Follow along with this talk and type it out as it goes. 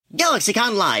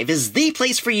GalaxyCon Live is the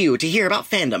place for you to hear about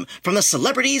fandom from the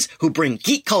celebrities who bring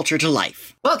geek culture to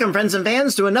life. Welcome, friends and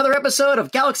fans, to another episode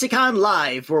of GalaxyCon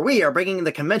Live, where we are bringing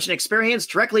the convention experience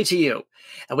directly to you.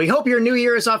 And we hope your new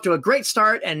year is off to a great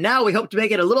start, and now we hope to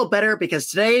make it a little better because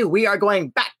today we are going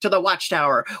back to the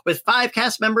Watchtower with 5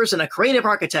 cast members and a creative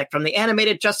architect from the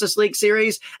animated Justice League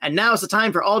series, and now is the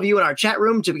time for all of you in our chat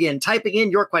room to begin typing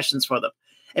in your questions for them.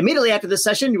 Immediately after this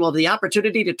session, you will have the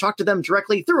opportunity to talk to them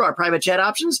directly through our private chat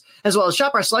options, as well as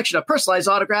shop our selection of personalized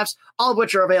autographs, all of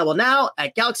which are available now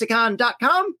at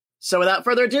GalaxyCon.com. So without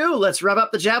further ado, let's rev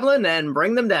up the javelin and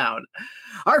bring them down.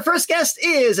 Our first guest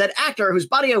is an actor whose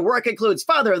body of work includes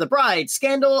Father of the Bride,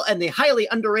 Scandal, and the highly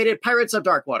underrated Pirates of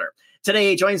Darkwater.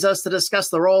 Today, he joins us to discuss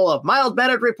the role of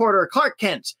mild-mannered reporter Clark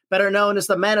Kent, better known as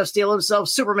the Man of Steel himself,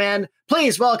 Superman.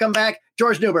 Please welcome back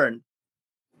George Newbern.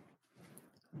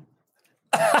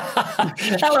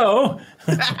 Hello.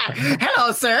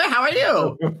 Hello, sir. How are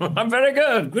you? I'm very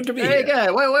good. Good to be Very here.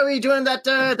 good. What were you doing that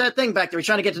thing back there? Were you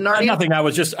trying to get to Narnia? Nothing. I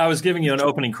was giving you an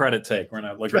opening credit take. We're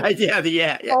not looking. Right.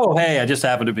 Yeah. Oh, hey, I just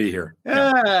happened to be here.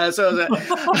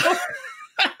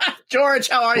 George,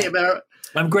 how are you, man?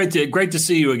 I'm great to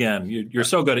see you again. You're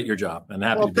so good at your job, and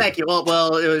happy. Well, to be thank you.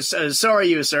 Well, it was. So are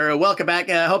you, sir? Welcome back.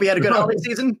 Hope you had a good holiday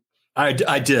season. I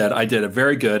did. A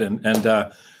very good,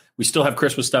 and we still have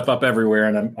Christmas stuff up everywhere,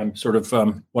 and I'm sort of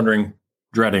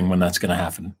dreading when that's going to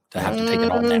happen, to have to take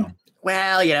it all down.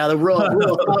 Well, you know, the rule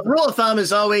of thumb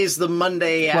is always the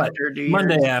Monday after.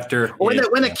 Monday after. When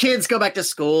the kids go back to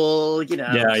school, you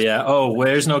know. Yeah. Oh,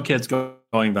 there's no kids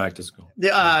going back to school.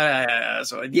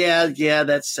 That's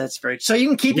very. So you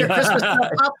can keep your Christmas stuff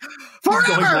up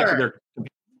forever.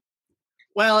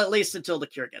 Well, at least until the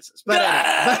cure gets us. But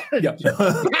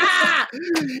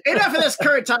enough of this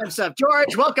current time stuff.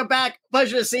 George, welcome back.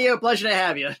 Pleasure to see you. Pleasure to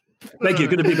have you. Thank you.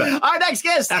 Good to be back. Our next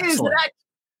guest Our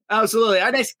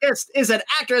next guest is an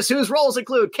actress whose roles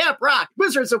include Camp Rock,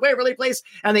 Wizards of Waverly Place,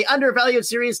 and the undervalued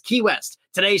series Key West.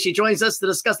 Today, she joins us to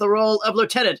discuss the role of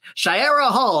Lieutenant Shayera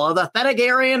Hull of the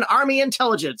Thanagarian Army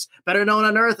Intelligence, better known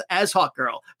on Earth as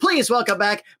Hawkgirl. Please welcome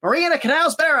back Maria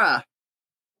Canals-Barra.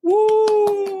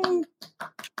 Woo!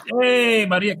 Hey,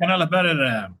 Maria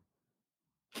Canals-Barra.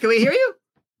 Can we hear you?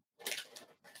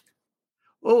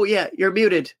 Oh, yeah, you're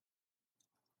muted.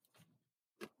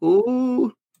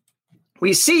 Ooh.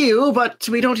 We see you, but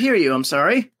we don't hear you. I'm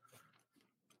sorry.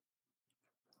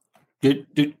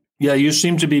 Yeah, you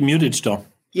seem to be muted still.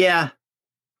 Yeah.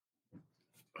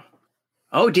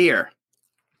 Oh, dear.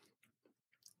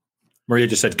 Maria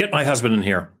just said, "Get my husband in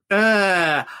here."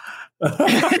 There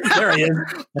he is.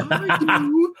 Are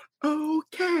you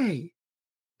okay?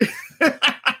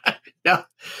 No.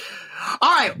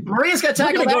 All right, Maria's going to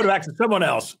tackle that. Go back to someone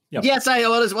else. Yep. Yes,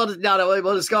 we'll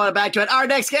just go on back to it. Our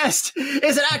next guest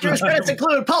is an actor whose credits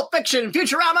include Pulp Fiction,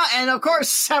 Futurama, and, of course,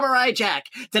 Samurai Jack.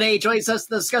 Today, he joins us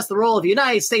to discuss the role of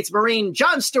United States Marine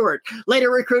John Stewart, later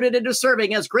recruited into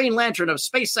serving as Green Lantern of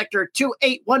Space Sector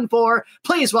 2814.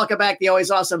 Please welcome back the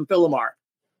always awesome Phil LaMarr.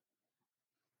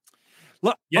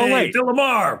 Wait, Phil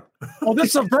LaMarr. Oh, this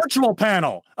is a virtual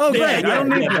panel. Oh, great. I don't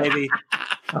need baby.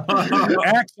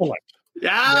 Excellent.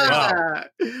 Yeah.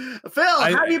 Phil,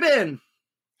 how have you been?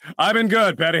 I've been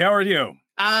good, Patty. How are you?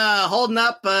 Holding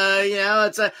up.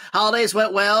 It's holidays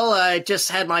went well. I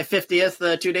just had my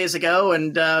 50th 2 days ago,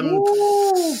 and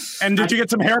and did you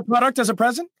get some hair product as a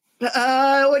present?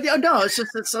 No,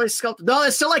 it's like sculpted. No,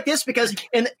 it's still like this because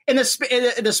in the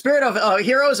spirit of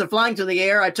heroes and flying through the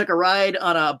air, I took a ride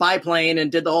on a biplane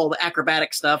and did the whole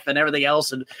acrobatic stuff and everything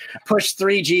else and pushed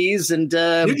 3 Gs and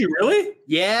did you really?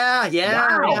 Yeah.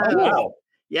 Wow.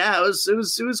 Yeah, it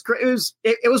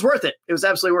was worth it. It was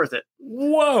absolutely worth it.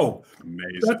 Whoa,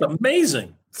 amazing! That's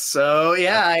amazing. So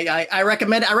yeah, I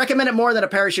recommend it more than a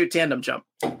parachute tandem jump.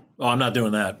 Oh, I'm not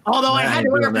doing that. Although I had to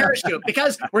wear a parachute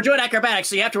because we're doing acrobatics,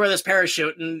 so you have to wear this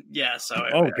parachute, and yeah. So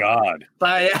God!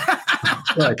 But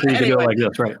anyway, go like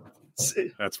this, right?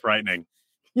 That's frightening.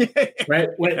 Right?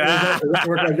 Wait, does that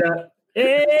work like that?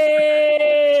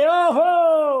 Hey, oh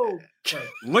ho!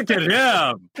 Look at him.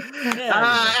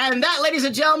 And that, ladies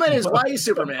and gentlemen, is why he's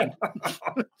Superman.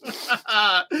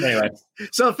 Anyway,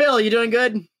 so Phil, you doing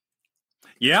good?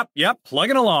 Yep,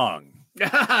 plugging along.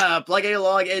 Plugging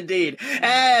along indeed.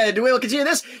 And we'll continue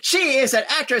this. She is an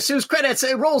actress whose credits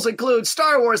and roles include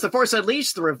Star Wars The Force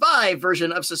Unleashed, the revived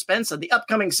version of Suspense, and the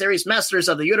upcoming series Masters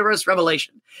of the Universe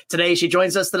Revelation. Today, she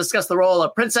joins us to discuss the role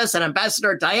of Princess and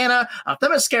Ambassador Diana of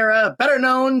Themyscira, better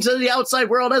known to the outside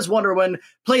world as Wonder Woman.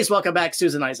 Please welcome back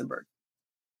Susan Eisenberg.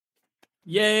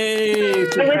 Yay!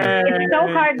 It's so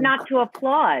hard not to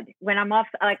applaud when I'm off.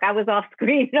 Like I was off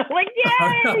screen. I'm like,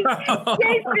 yay!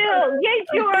 Yay, Phil! Yay,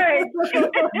 George!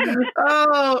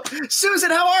 Oh,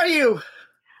 Susan, how are you?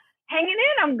 Hanging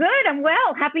in. I'm good. I'm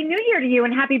well. Happy New Year to you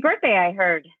and happy birthday, I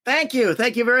heard. Thank you.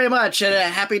 Thank you very much. And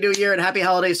Happy New Year and happy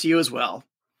holidays to you as well.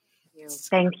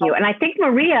 Thank you. And I think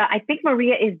Maria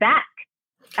is back.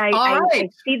 I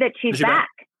see that she's back.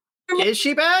 Is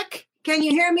she back? Can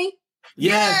you hear me?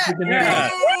 Yes. Yeah.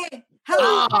 Hey.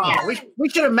 Hello. Oh, we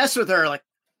should have messed with her. Like,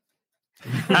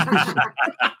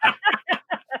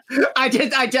 I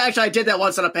did that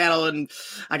once on a panel and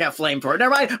I got flamed for it.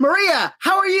 Never mind. Maria,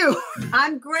 how are you?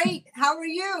 I'm great. How are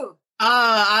you?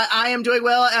 I am doing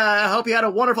well. I hope you had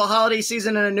a wonderful holiday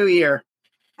season and a new year.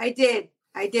 I did.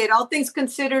 All things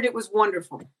considered, it was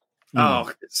wonderful.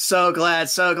 Oh, so glad.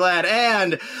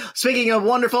 And speaking of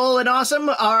wonderful and awesome,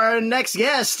 our next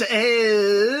guest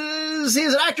he's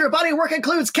an actor. Body work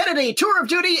includes Kennedy, Tour of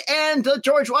Duty, and the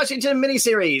George Washington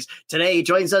miniseries. Today, he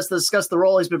joins us to discuss the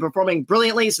role he's been performing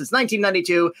brilliantly since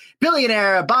 1992.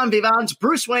 Billionaire, bon vivant,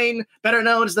 Bruce Wayne, better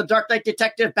known as the Dark Knight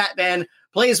Detective Batman.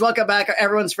 Please welcome back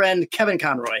everyone's friend, Kevin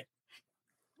Conroy.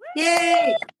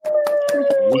 Yay!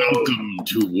 Welcome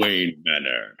to Wayne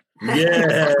Manor.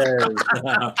 Yes.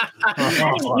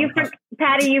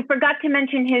 Patty, you forgot to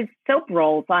mention his soap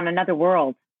roles on Another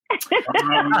World.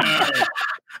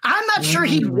 I'm not sure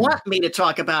he'd want me to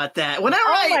talk about that. When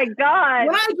I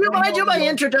do my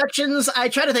introductions, I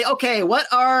try to think, okay, what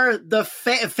are the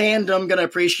fandom going to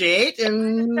appreciate?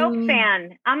 And soap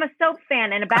fan. I'm a soap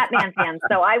fan and a Batman fan,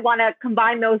 so I want to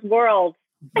combine those worlds.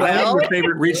 What are your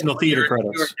favorite regional theater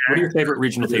credits? What are your favorite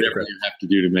regional theater credits? You have to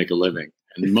do to make a living.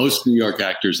 And most New York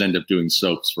actors end up doing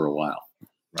soaps for a while.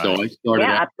 Right. So I started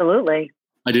out. Absolutely.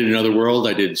 I did Another World.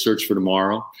 I did Search for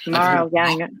Tomorrow. I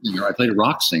played a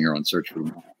rock singer on Search for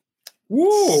Tomorrow.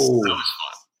 Whoa. That was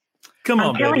fun. Come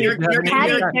on, baby.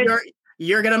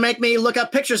 You're going to make me look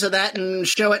up pictures of that and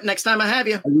show it next time I have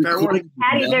you.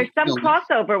 Patty, there's some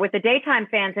crossover with the daytime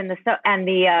fans and the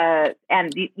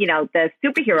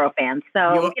superhero fans.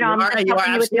 So I'm helping you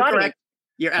with the audience. Correct.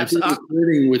 You're I did a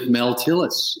recording with Mel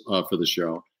Tillis for the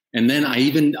show, and then I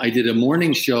did a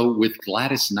morning show with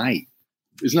Gladys Knight.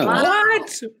 Isn't that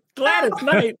what? Gladys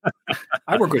Knight.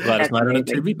 I work with Gladys Knight on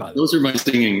TV. By the way, those are my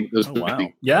singing. Those wow.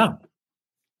 Yeah.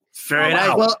 Very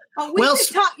nice. Well, we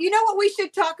should talk. You know what we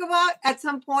should talk about at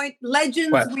some point?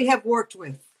 Legends we have worked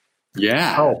with.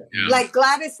 Yeah. Oh. Like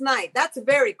Gladys Knight. That's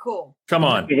very cool. Come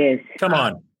on. It is. Come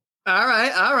on. All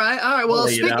right. Well,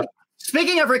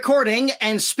 speaking of recording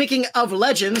and speaking of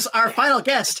legends, our final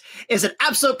guest is an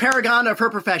absolute paragon of her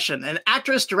profession, an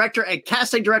actress, director, and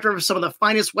casting director of some of the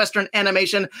finest Western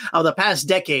animation of the past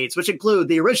decades, which include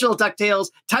the original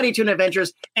DuckTales, Tiny Toon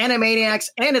Adventures, Animaniacs,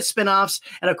 and its spin-offs,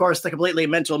 and of course, the completely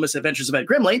mental misadventures of Ed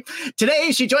Grimley.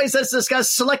 Today, she joins us to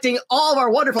discuss selecting all of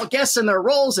our wonderful guests and their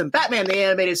roles in Batman the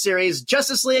Animated Series,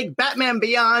 Justice League, Batman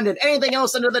Beyond, and anything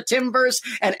else under the Timverse,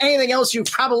 and anything else you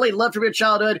probably loved from your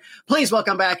childhood. Please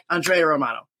welcome back Andrea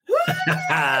Romano.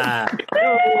 There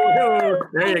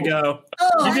you go.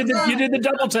 You did the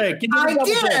double take. I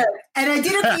did, and I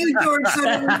did it for you, George, so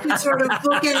that we could sort of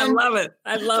book it. I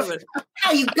love it.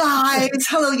 Hi, you guys.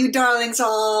 Hello, you darlings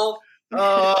all.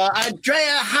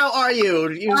 Andrea, how are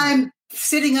you? I'm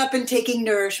sitting up and taking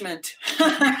nourishment.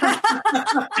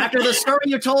 After the story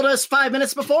you told us 5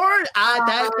 minutes before,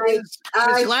 I'm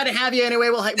glad to have you anyway.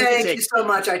 Thank you so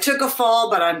much. I took a fall,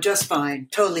 but I'm just fine.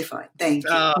 Totally fine. Thank you.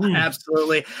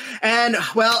 Absolutely. And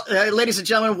well, ladies and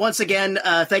gentlemen, once again,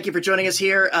 thank you for joining us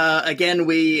here. Again,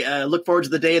 we look forward to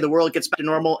the day the world gets back to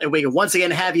normal and we can once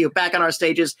again have you back on our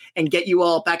stages and get you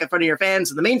all back in front of your fans.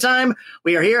 In the meantime,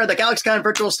 we are here at the GalaxyCon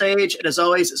virtual stage. And as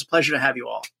always, it's a pleasure to have you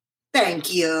all.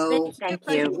 Thank you. Thank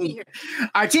you.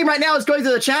 Our team right now is going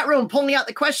through the chat room, pulling out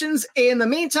the questions. In the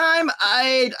meantime,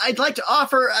 I'd like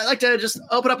to just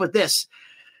open up with this.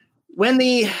 When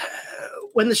the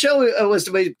show was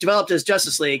developed as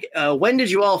Justice League, when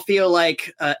did you all feel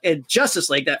like in Justice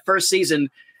League, that first season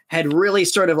had really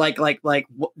sort of like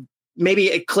maybe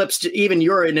eclipsed even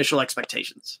your initial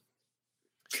expectations?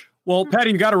 Well,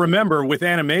 Patty, you got to remember with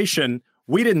animation,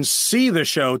 we didn't see the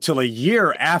show till a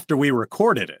year after we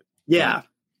recorded it. Yeah.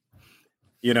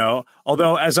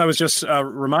 Although, as I was just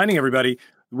reminding everybody,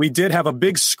 we did have a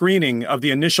big screening of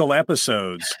the initial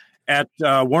episodes at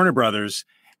Warner Brothers.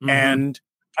 Mm-hmm. And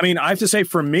I mean, I have to say,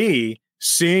 for me,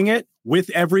 seeing it with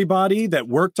everybody that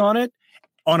worked on it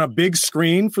on a big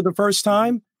screen for the first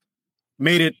time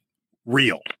made it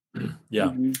real.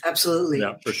 Yeah, absolutely.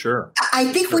 Yeah, for sure.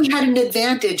 I think we had an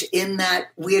advantage in that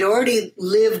we had already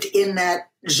lived in that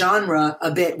genre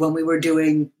a bit when we were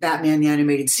doing Batman the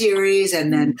Animated Series,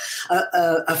 and then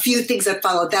a few things that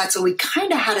followed that. So we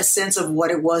kind of had a sense of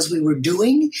what it was we were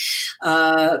doing.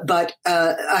 But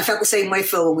I felt the same way,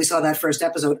 Phil, when we saw that first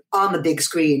episode on the big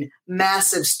screen,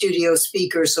 massive studio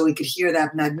speakers, so we could hear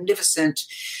that magnificent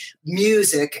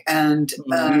music, and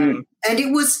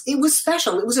it was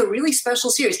special. It was a really special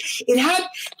series. It had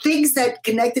things that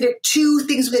connected it to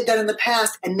things we had done in the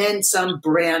past, and then some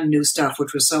brand new stuff,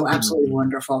 which was so absolutely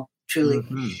wonderful, truly.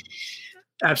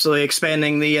 Absolutely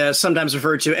expanding the sometimes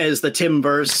referred to as the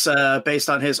Timverse, based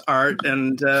on his art,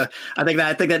 and I think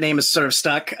that name is sort of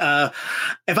stuck. If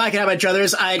I could have my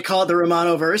druthers, I'd call it the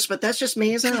Romano-verse, but that's just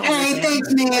me, isn't it? Hey,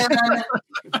 thanks, man.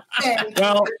 Thanks.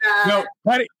 Well, no,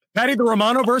 Patty, the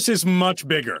Romano-verse is much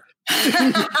bigger.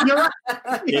 You're right.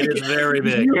 It is very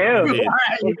big.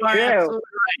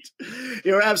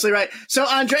 You're absolutely right. So,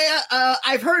 Andrea,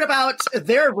 I've heard about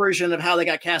their version of how they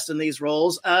got cast in these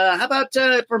roles. How about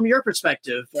from your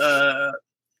perspective?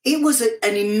 It was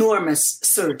an enormous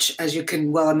search, as you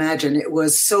can well imagine. It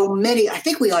was so many. I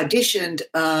think we auditioned.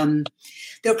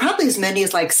 There were probably as many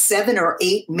as like 7 or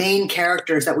 8 main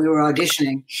characters that we were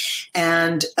auditioning.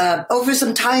 And over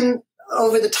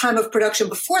the time of production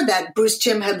before that, Bruce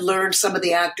Timm had learned some of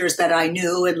the actors that I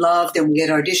knew and loved, and we had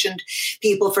auditioned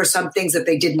people for some things that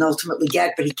they didn't ultimately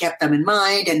get, but he kept them in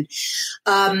mind. And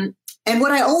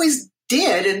what I always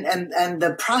did, and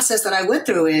the process that I went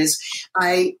through is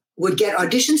I would get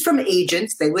auditions from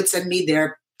agents. They would send me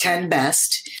their 10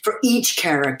 best for each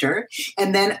character.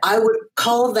 And then I would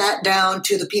call that down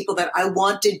to the people that I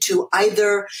wanted to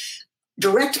either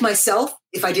direct myself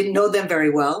if I didn't know them very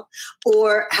well,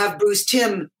 or have Bruce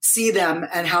Timm see them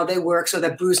and how they work so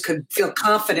that Bruce could feel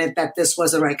confident that this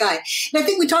was the right guy. And I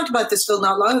think we talked about this, Phil,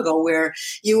 not long ago, where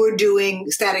you were doing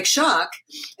Static Shock,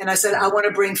 and I said, I want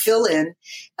to bring Phil in.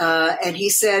 And he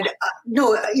said,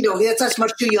 no, that's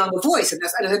much too young a voice. And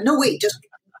I said, no, wait, just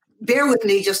bear with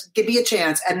me, just give me a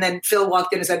chance. And then Phil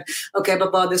walked in and said, okay,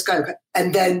 blah, this guy.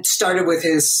 And then started with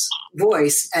his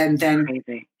voice. And then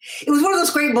it was one of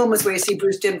those great moments where you see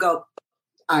Bruce Timm go,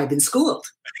 I've been schooled.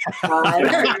 I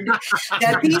learned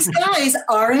that these guys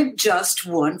aren't just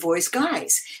one voice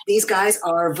guys. These guys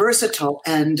are versatile.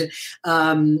 And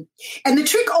the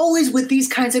trick always with these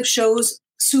kinds of shows,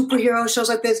 superhero shows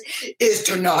like this, is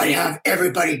to not have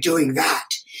everybody doing that.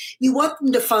 You want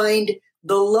them to find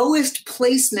the lowest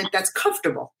placement that's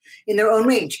comfortable in their own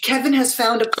range. Kevin has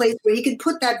found a place where he can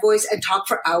put that voice and talk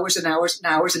for hours and hours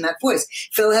and hours in that voice.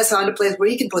 Phil has found a place where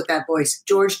he can put that voice.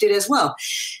 George did as well.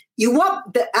 You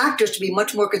want the actors to be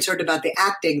much more concerned about the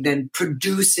acting than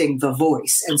producing the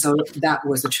voice. And so that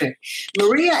was the trick.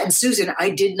 Maria and Susan,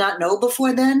 I did not know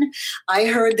before then. I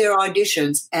heard their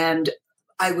auditions, and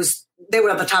they were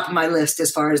on the top of my list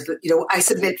as far as, I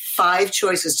submit 5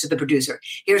 choices to the producer.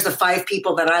 Here's the 5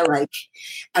 people that I like.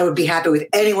 I would be happy with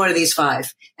any one of these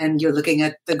 5. And you're looking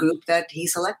at the group that he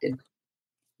selected.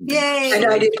 Yay! And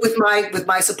I did with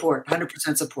my support,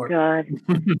 100% support. God.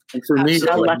 And for me,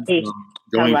 so lucky.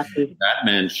 Going from the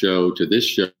Batman show to this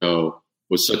show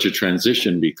was such a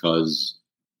transition because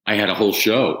I had a whole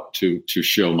show to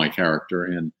show my character,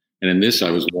 and in this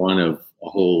I was one of a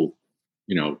whole,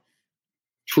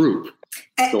 troupe.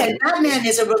 And Batman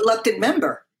is a reluctant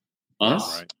member.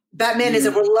 Us? Right. Batman is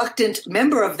a reluctant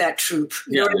member of that troupe.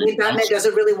 You know what I mean? Batman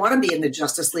doesn't really want to be in the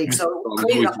Justice League. So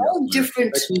creating a whole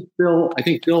different... I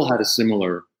think Phil had a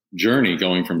similar journey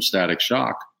going from Static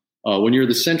Shock. When you're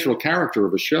the central character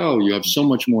of a show, you have so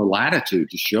much more latitude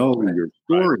to show your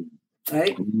story.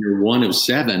 Right. When you're one of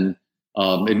 7,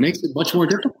 it makes it much more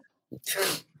difficult.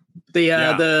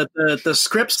 The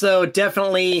scripts, though,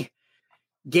 definitely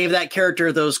gave that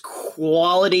character those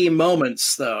quality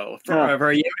moments, though,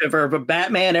 for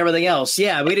Batman and everything else.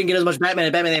 Yeah, we didn't get as much Batman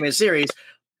in Batman the Animated Series,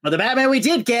 but the Batman we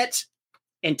did get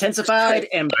intensified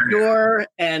and pure,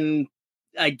 and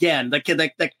again,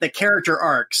 the character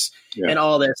arcs and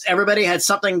all this. Everybody had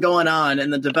something going on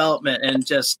in the development, and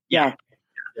just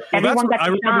everyone got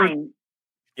to shine.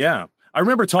 Yeah. I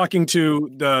remember talking to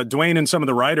Dwayne and some of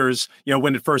the writers,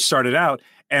 when it first started out,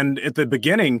 and at the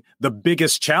beginning, the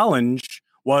biggest challenge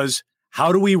was,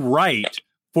 how do we write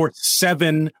for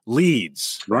 7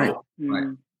 leads? Right. They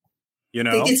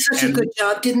did such a good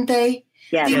job, didn't they?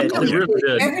 Yeah,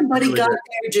 everybody got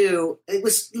their due. It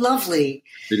was lovely.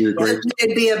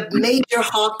 It'd be a major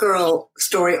Hawkgirl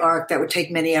story arc that would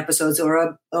take many episodes,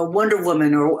 or a Wonder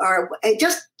Woman, or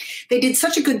they did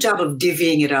such a good job of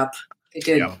divvying it up. They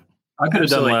did. Yeah. I could have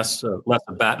done less of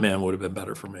Batman would have been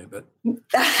better for me, but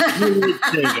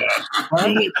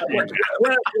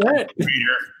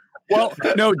well,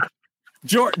 no,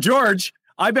 George,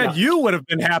 I bet you would have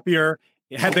been happier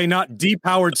had they not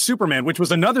depowered Superman, which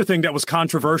was another thing that was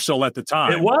controversial at the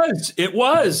time. It was,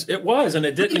 and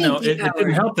it did. It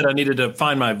didn't help that I needed to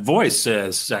find my voice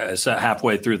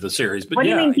halfway through the series. But what do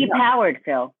you mean depowered,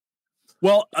 Phil?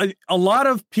 Well, a lot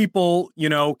of people,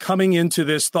 coming into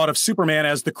this thought of Superman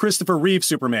as the Christopher Reeve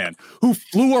Superman who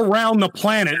flew around the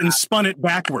planet and spun it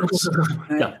backwards.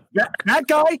 Yeah. That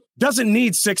guy doesn't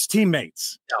need 6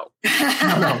 teammates. No,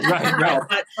 right.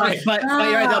 But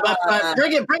you're right, though, but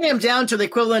bring him down to the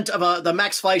equivalent of the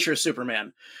Max Fleischer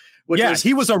Superman.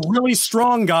 He was a really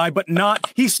strong guy, but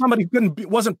he's somebody who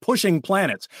wasn't pushing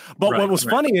planets. But what was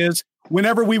funny is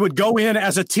whenever we would go in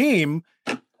as a team,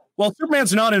 well,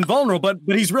 Superman's not invulnerable, but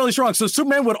he's really strong. So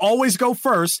Superman would always go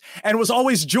first, and it was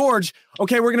always George.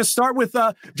 Okay, we're going to start with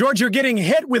George. You're getting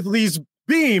hit with these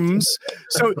beams,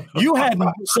 so you had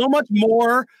so much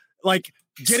more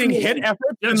getting hit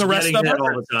effort than the rest of it,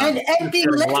 and being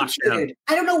electrocuted.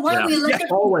 I don't know why we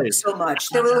electrocuted so much.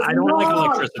 I don't like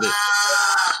electricity.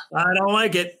 I don't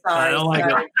like it. I don't like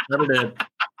it. Never did.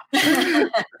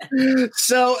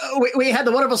 So we had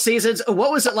the wonderful seasons.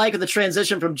 What was it like with the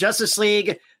transition from Justice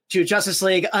League to Justice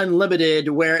League Unlimited,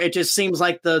 where it just seems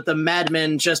like the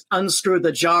madmen just unscrewed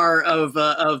the jar of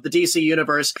the DC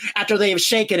universe after they have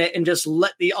shaken it and just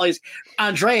let all these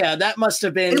Andrea? That must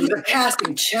have been. It was a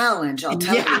casting challenge, I'll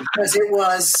tell you, because it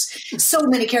was so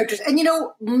many characters. And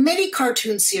many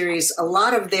cartoon series, a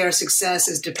lot of their success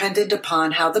is dependent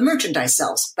upon how the merchandise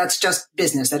sells. That's just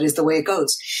business. That is the way it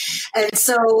goes. And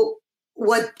so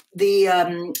what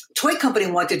the toy company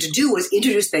wanted to do was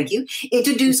introduce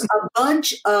a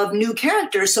bunch of new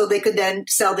characters so they could then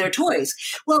sell their toys.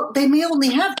 Well, they may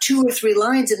only have 2 or 3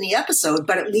 lines in the episode,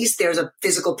 but at least there's a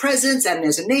physical presence and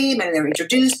there's a name and they're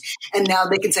introduced. And now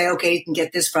they can say, okay, you can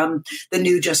get this from the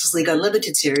new Justice League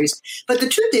Unlimited series. But the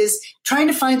truth is, trying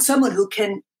to find someone who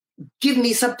can give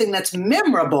me something that's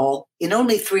memorable in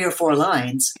only 3 or 4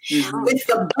 lines with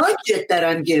the budget that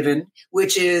I'm given,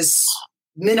 which is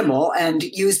minimal, and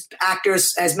use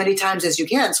actors as many times as you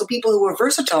can. So people who were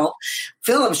versatile.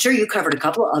 Phil, I'm sure you covered a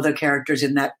couple of other characters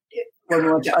in that when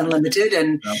we went to Unlimited,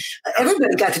 and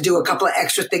everybody got to do a couple of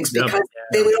extra things because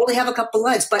they would only have a couple of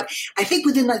lines. But I think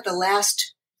within the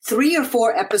last 3 or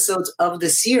 4 episodes of the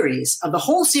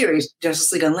whole series,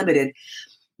 Justice League Unlimited,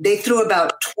 they threw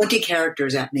about 20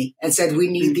 characters at me and said, we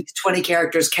need these 20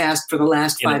 characters cast for the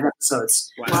last 5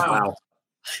 episodes. Wow.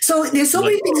 So there's so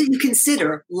many things that you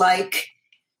consider, like,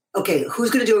 okay, who's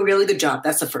going to do a really good job?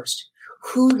 That's the first.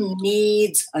 Who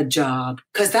needs a job?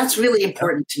 Because that's really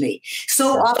important to me.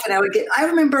 So often I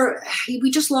remember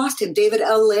we just lost him, David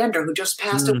L. Lander, who just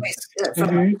passed away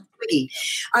from Twiggy.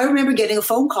 I remember getting a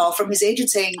phone call from his agent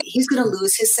saying he's going to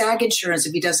lose his SAG insurance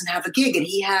if he doesn't have a gig. And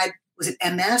he had, was it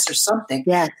MS or something?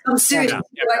 Yeah. I'm serious.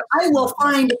 I will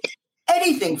find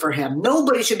anything for him.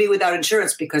 Nobody should be without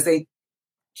insurance because they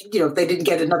didn't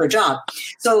get another job.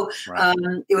 So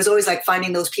it was always like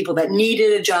finding those people that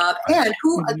needed a job and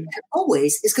who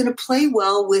always is going to play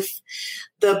well with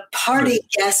the party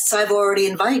guests I've already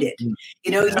invited.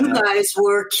 You guys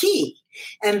were key.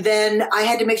 And then I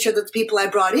had to make sure that the people I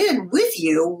brought in with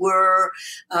you were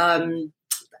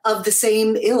of the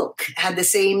same ilk, had the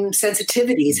same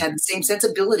sensitivities, had the same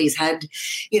sensibilities, had,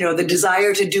 the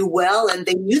desire to do well. And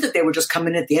they knew that they were just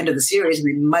coming at the end of the series and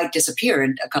they might disappear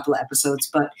in a couple of episodes.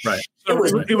 But it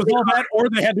was all that, or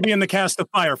they had to be in the cast of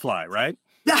Firefly, right?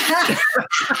 Ain't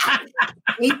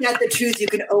that the truth? You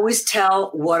can always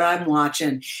tell what I'm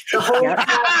watching. The whole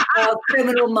cast of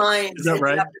Criminal Minds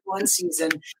after one season.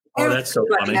 Oh, that's so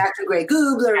funny. Actor Grey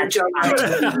Goobler and Joe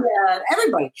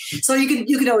everybody. So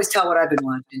you can always tell what I've been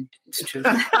watching. It's true.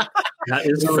 That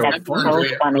is so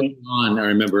funny. I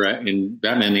remember in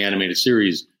Batman the Animated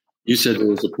Series, you said there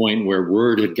was a point where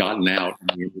word had gotten out in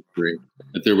the industry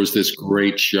that there was this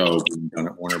great show being done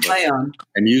at Warner Bros.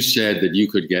 And you said that you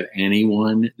could get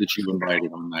anyone that you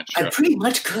invited on that show. I pretty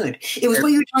much could. It was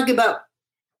what you were talking about.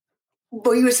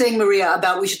 What you were saying, Maria,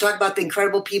 about we should talk about the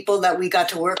incredible people that we got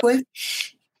to work with.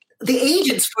 The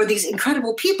agents for these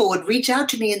incredible people would reach out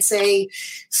to me and say,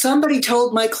 somebody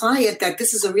told my client that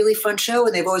this is a really fun show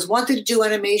and they've always wanted to do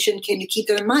animation. Can you keep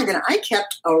them in mind? And I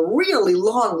kept a really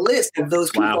long list of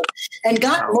those people and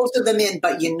got most of them in.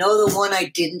 But the one I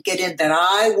didn't get in that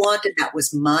I wanted, that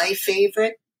was my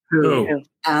favorite. Who?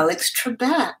 Alex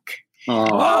Trebek.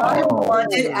 I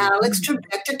wanted Alex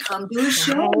Trebek to come to a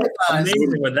show with us.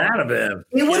 Amazing would that have been?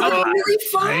 It was really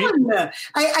fun. Right?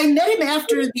 I met him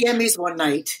after the Emmys one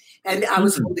night. And I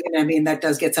was holding it. I mean, that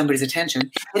does get somebody's attention.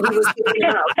 And he was giving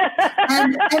it out.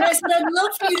 And I said, I'd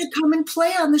love for you to come and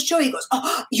play on the show. He goes,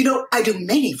 oh, I do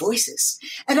many voices.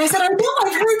 And I said, I know,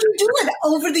 I've heard you do it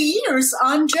over the years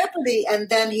on Jeopardy. And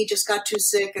then he just got too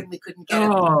sick and we couldn't get it.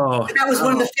 And that was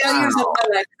one of the failures of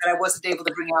my life, that I wasn't able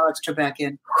to bring Alex Trebek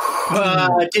in.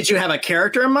 Did you have a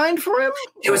character in mind for him?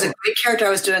 It was a great character I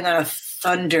was doing on a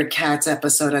Thundercats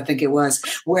episode, I think it was,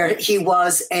 where he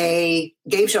was a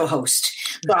game show host,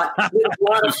 but with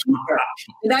a lot of humor.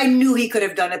 And I knew he could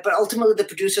have done it, but ultimately the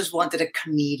producers wanted a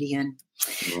comedian.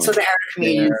 So they hired a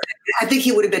comedian. I think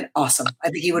he would have been awesome. I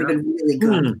think he would have been really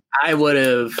good. I would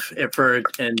have,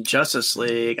 in Justice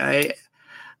League,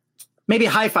 maybe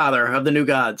Highfather of the New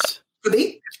Gods. Could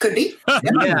be.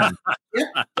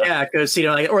 Yeah, because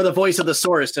or the voice of the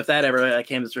Source, if that ever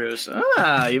came through. So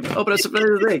you open us up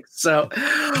other things. So,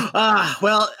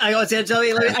 well, I want to tell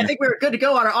you, I think we're good to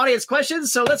go on our audience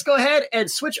questions. So let's go ahead and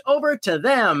switch over to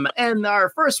them. And our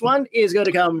first one is going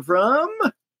to come from.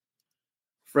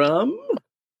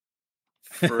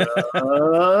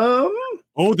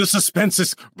 Oh, the suspense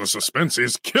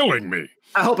is killing me.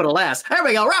 I hope it'll last. There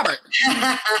we go, Robert.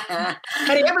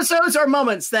 Any episodes or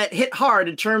moments that hit hard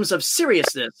in terms of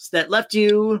seriousness that left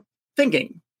you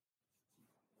thinking?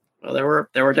 Well, there were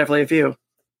definitely a few.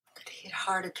 Hit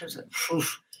hard in terms of.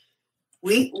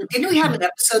 We have an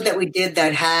episode that we did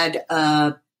that had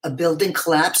a building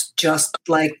collapse, just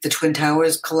like the Twin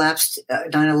Towers collapsed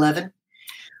 9/11.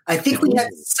 I think we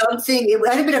had something. It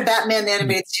might have been a Batman the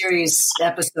Animated Series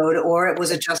episode, or it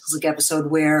was a Justice League episode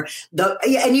where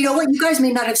and you know what? You guys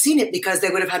may not have seen it because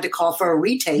they would have had to call for a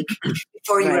retake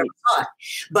before you ever saw it.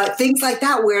 But things like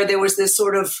that, where there was this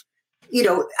sort of,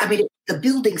 the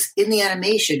buildings in the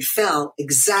animation fell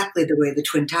exactly the way the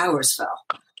Twin Towers fell.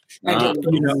 I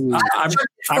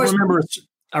remember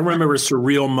a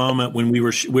surreal moment when we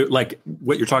were like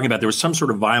what you're talking about. There was some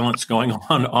sort of violence going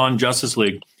on Justice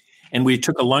League. And we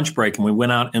took a lunch break and we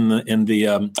went out in the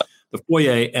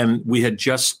foyer, and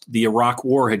the Iraq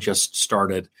War had just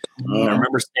started. And I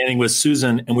remember standing with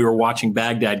Susan and we were watching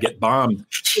Baghdad get bombed,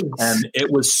 and it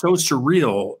was so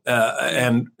surreal.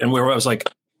 I was like,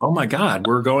 oh my God,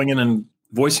 we're going in and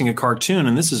voicing a cartoon,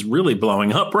 and this is really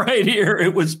blowing up right here.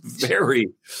 It was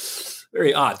very,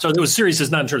 very odd. So it was serious,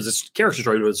 not in terms of character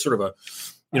story, but it was sort of a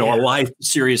life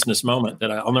seriousness moment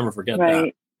that I'll never forget.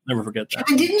 That. Never forget that.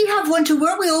 And didn't you have one too?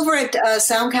 Weren't we over at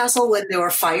Soundcastle when there were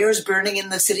fires burning in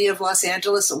the city of Los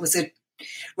Angeles? Was it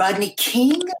Rodney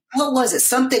King? What was it?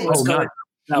 Something was going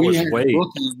on. We had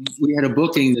a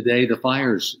booking the day the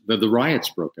fires, the riots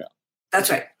broke out.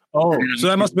 That's right. Oh, so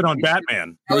that must have been on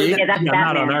Batman. Yeah, that's Batman.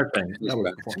 Not on our thing.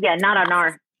 Yeah, not on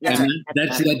our. That's right.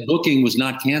 That booking was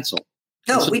not canceled.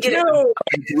 No, we didn't.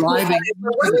 What are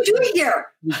we doing here?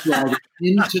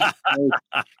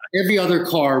 Every other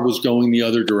car was going the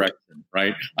other direction,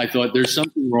 right? I thought there's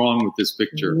something wrong with this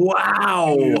picture.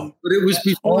 Wow. But it was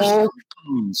before cell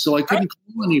phones, so I couldn't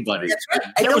call anybody. That's right.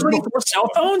 That was before cell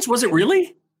phones? Was it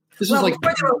really? Before they were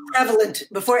prevalent,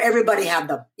 before everybody had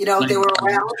them. They were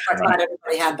around, but not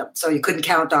everybody had them. So you couldn't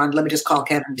count on, let me just call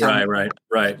Kevin.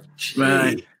 Right.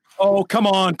 Oh, come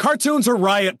on. Cartoons are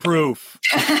riot proof.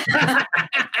 Phil,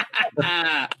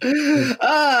 how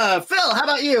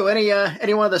about you?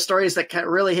 Any one of the stories that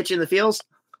really hit you in the feels?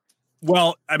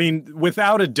 Well, I mean,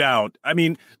 without a doubt. I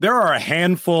mean, there are a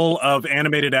handful of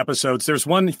animated episodes. There's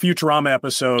one Futurama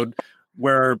episode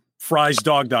where Fry's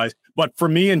dog dies. But for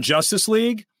me in Justice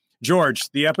League,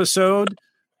 George, the episode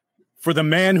for the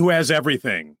man who has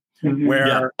everything,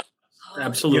 where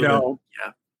absolutely,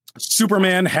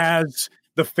 Superman has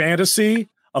the fantasy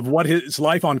of what his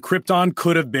life on Krypton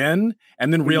could have been,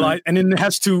 and then realize, and then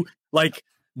has to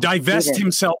divest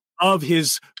himself of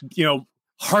his,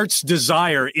 heart's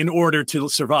desire in order to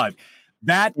survive.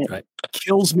 That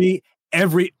kills me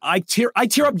I tear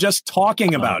up just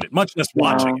talking about it, much less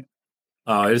watching it.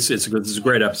 It's a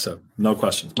great episode, no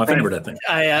question. My favorite, I think.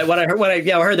 When I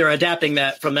heard they're adapting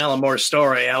that from Alan Moore's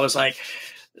story, I was like,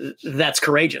 that's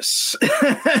courageous,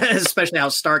 especially how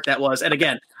stark that was. And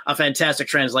again, a fantastic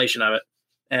translation of it.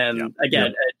 And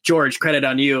George, credit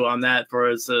on you on that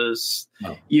for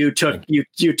you took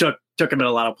him in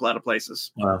a lot of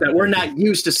places that we're not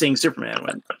used to seeing Superman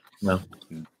win. No,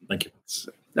 thank you.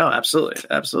 No,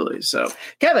 absolutely. So,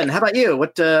 Kevin, how about you?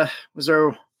 What was there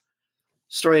a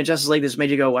story in Justice League that's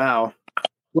made you go, wow?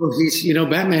 Well,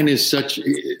 Batman is such.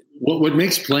 What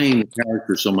makes playing the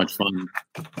character so much fun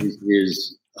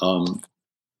is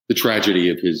the tragedy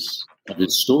of his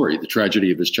story, the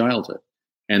tragedy of his childhood,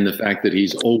 and the fact that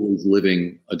he's always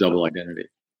living a double identity.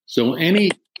 So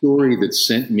any story that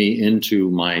sent me into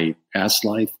my past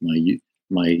life, my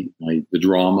the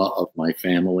drama of my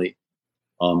family,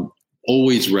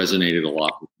 always resonated a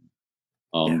lot with me.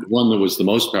 One that was the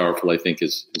most powerful, I think,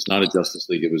 is not a Justice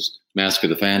League. It was Mask of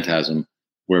the Phantasm,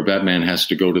 where Batman has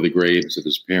to go to the graves of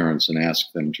his parents and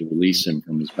ask them to release him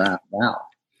from his vow.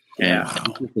 And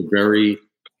it's a very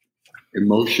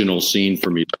emotional scene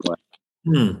for me to play.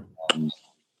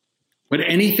 But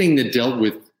anything that dealt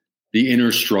with the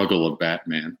inner struggle of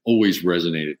Batman always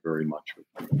resonated very much with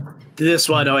me. This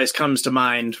one always comes to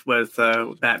mind with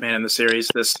Batman in the series,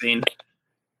 this scene.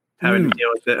 Having to deal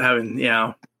with it, having,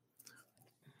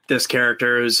 this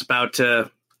character is about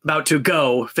to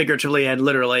go, figuratively and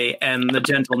literally, and the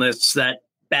gentleness that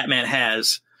Batman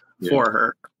has for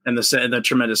her and the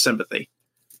tremendous sympathy.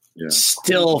 Yeah.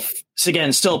 Still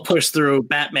pushed through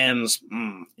Batman's,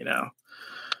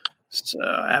 So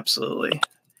absolutely.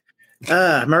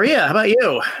 Maria, how about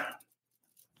you?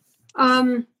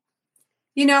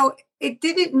 It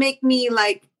didn't make me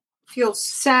feel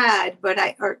sad, but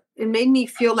it made me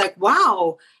feel like,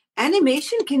 wow,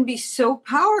 animation can be so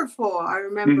powerful. I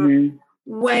remember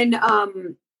when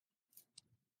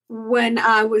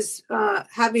I was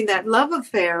having that love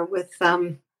affair with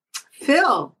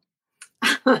Phil,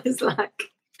 I was like,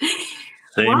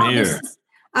 same here.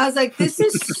 I was like, this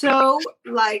is so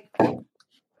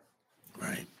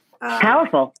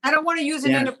powerful. I don't want to use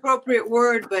an inappropriate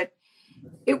word, but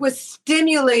it was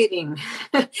stimulating.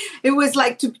 It was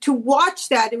like to watch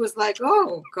that. It was like,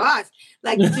 oh gosh,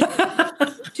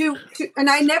 to and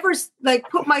I never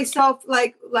put myself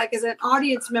like as an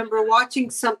audience member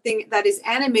watching something that is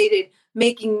animated,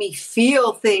 making me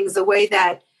feel things the way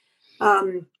that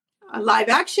live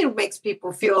action makes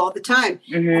people feel all the time.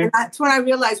 And that's when I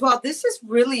realized, wow, this is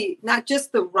really not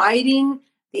just the writing,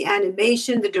 the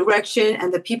animation, the direction,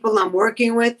 and the people I'm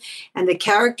working with, and the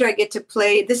character I get to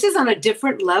play. This is on a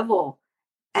different level,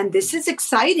 and this is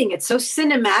exciting. It's so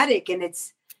cinematic, and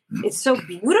it's so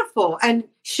beautiful. And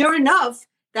sure enough,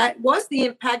 that was the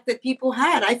impact that people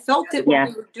had. I felt it when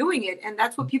we were doing it, and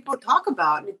that's what people talk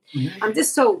about. I'm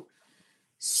just so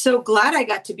glad I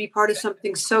got to be part of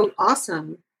something so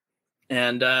awesome.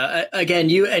 And again,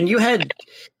 you had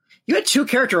two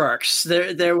character arcs.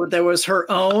 There was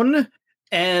her own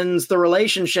and the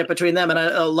relationship between them. And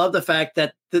I love the fact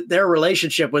that their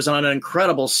relationship was on an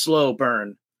incredible slow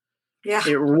burn. Yeah.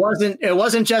 It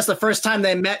wasn't just the first time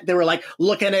they met. They were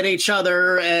looking at each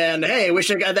other and, hey, we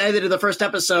should, at the end of the first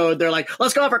episode, they're like,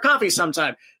 let's go out for coffee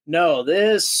sometime. No,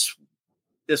 this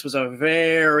was a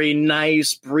very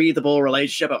nice, breathable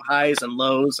relationship of highs and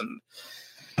lows, and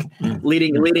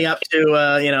leading up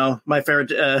to my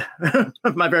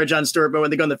favorite Jon Stewart, but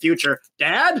when they go in the future,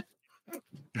 Dad.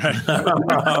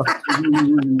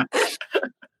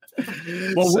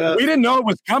 Well, we didn't know it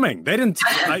was coming. They didn't.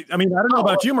 I don't know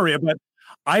about you, Maria, but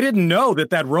I didn't know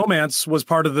that romance was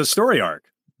part of the story arc.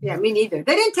 Yeah, me neither.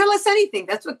 They didn't tell us anything.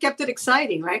 That's what kept it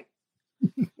exciting, right?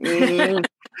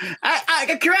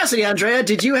 I curiosity, Andrea,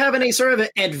 did you have any sort of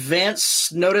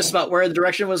advance notice about where the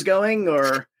direction was going,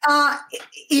 or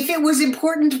if it was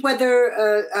important, whether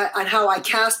on how I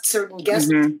cast certain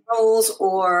guest roles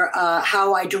or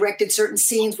how I directed certain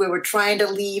scenes? We were trying to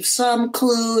leave some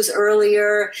clues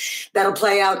earlier that'll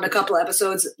play out in a couple of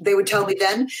episodes. They would tell me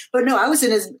then, but no, I was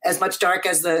in as much dark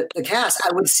as the cast.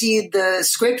 I would see the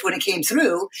script when it came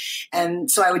through, and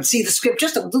so I would see the script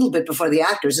just a little bit before the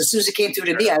actors. As soon as it came through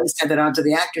to me, I would send it on to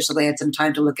the actors so they had some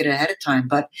time to look at it ahead of time.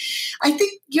 But I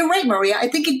think you're right, Maria. I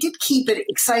think it did keep it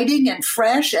exciting and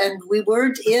fresh, and we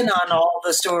weren't in on all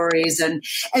the stories. And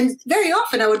very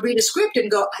often I would read a script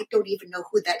and go, I don't even know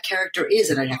who that character is.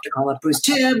 And I'd have to call up Bruce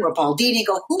Timm or Paul Dini,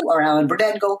 go, who? Or Alan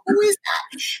Burnett, and go, who is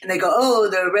that? And they go, oh,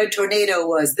 the Red Tornado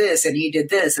was this, and he did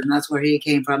this, and that's where he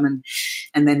came from.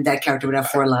 And then that character would have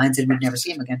 4 lines, and we'd never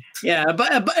see him again. Yeah,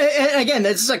 but again,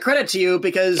 this is a credit to you,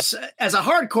 because as a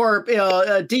hardcore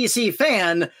DC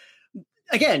fan,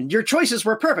 again, your choices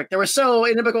were perfect. They were so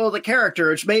inimical of the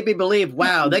character, which made me believe,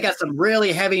 wow, they got some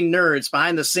really heavy nerds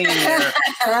behind the scenes there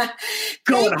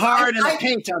going hard in the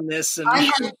paint on this. And I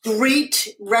had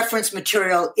great reference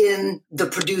material in the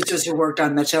producers who worked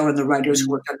on that show and the writers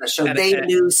who worked on that show. They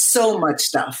knew so much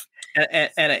stuff.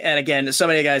 And again, so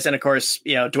many guys, and of course,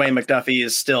 Dwayne McDuffie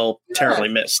is still terribly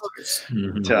missed.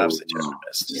 Terribly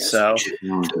missed. Yes. So,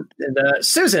 and,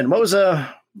 Susan, what was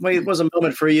a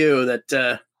moment for you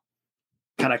that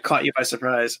kind of caught you by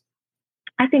surprise?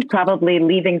 I think probably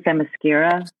leaving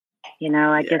Themyscira.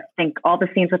 I just think all the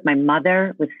scenes with my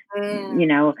mother was,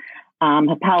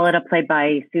 Hippolyta, played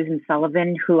by Susan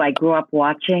Sullivan, who I grew up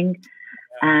watching,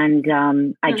 and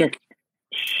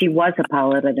she was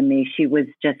Hippolyta to me. She was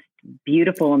just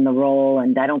beautiful in the role,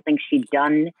 and I don't think she'd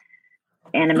done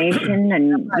animation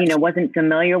and, wasn't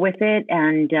familiar with it.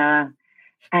 And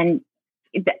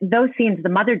those scenes, the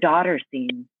mother-daughter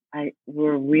scenes,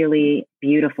 were really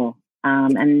beautiful.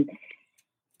 But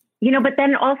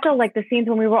then also like the scenes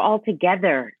when we were all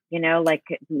together, like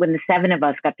when the 7 of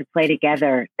us got to play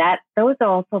together, those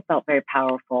also felt very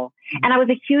powerful. And I was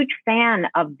a huge fan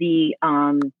of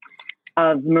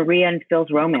of Maria and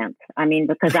Phil's romance. I mean,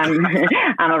 because I'm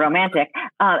I'm a romantic,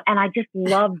 and I just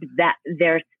loved that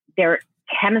their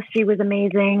chemistry was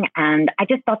amazing, and I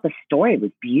just thought the story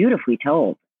was beautifully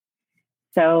told.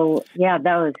 So yeah,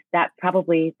 those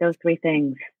 3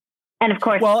 things, and of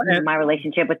course my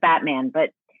relationship with Batman,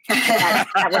 but. That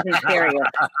wasn't serious.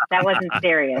 That wasn't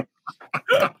serious.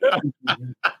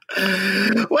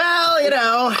 Well,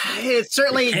 it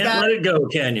certainly can't let it go,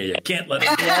 can you? You can't let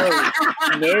it go.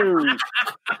 No.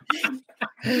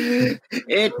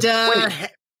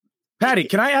 Patty,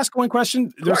 can I ask one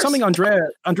question? There's something, Andrea,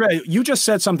 you just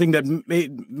said something that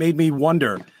made me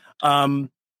wonder.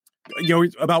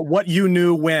 About what you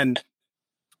knew when.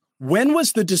 When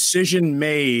was the decision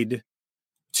made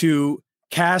to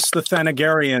cast the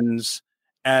Thanagarians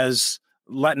as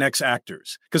Latinx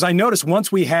actors? Because I noticed once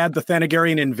we had the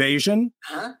Thanagarian invasion,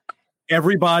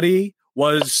 everybody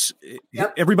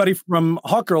from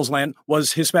Hawkgirl's Land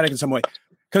was Hispanic in some way.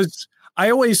 Because I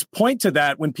always point to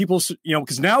that when people,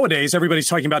 because nowadays everybody's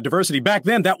talking about diversity. Back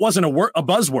then, that wasn't a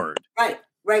buzzword.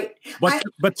 Right.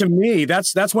 But to me,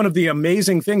 that's one of the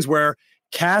amazing things where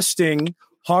casting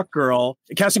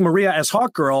Maria as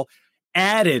Hawkgirl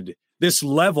added this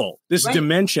level, this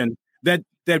dimension that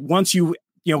once you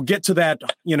get to that,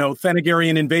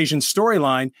 Thanagarian invasion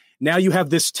storyline, now you have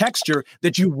this texture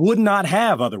that you would not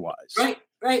have otherwise.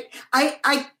 Right.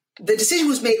 The decision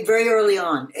was made very early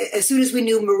on, as soon as we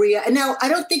knew Maria. And now I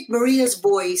don't think Maria's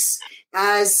voice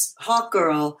as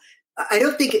Hawkgirl, I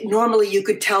don't think normally you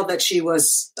could tell that she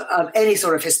was of any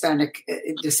sort of Hispanic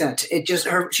descent.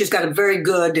 She's got a very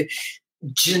good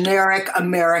generic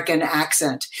American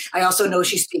accent. I also know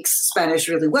she speaks Spanish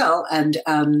really well, and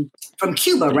from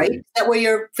Cuba, right? Is that where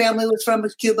your family was from?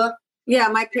 Was Cuba? Yeah,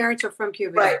 my parents are from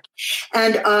Cuba. Right.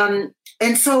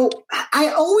 And so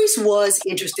I always was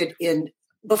interested in,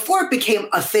 before it became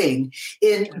a thing,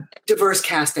 in diverse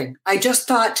casting. I just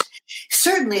thought,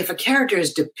 certainly if a character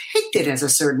is depicted as a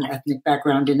certain ethnic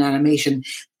background in animation,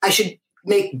 I should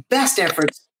make best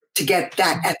efforts to get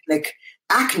that ethnic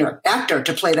actor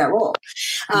to play that role.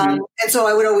 And so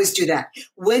I would always do that.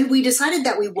 When we decided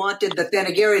that we wanted the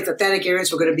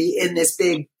Thanagarians were going to be in this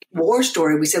big war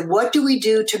story, we said, what do we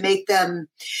do to make them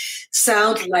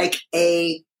sound like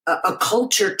a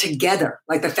culture together?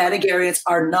 Like the Thanagarians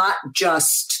are not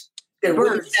just, they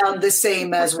wouldn't sound the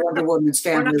same as Wonder Woman's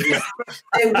family.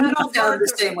 They wouldn't sound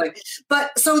the same way.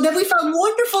 But so then we found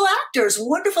wonderful actors who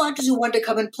wanted to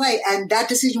come and play. And that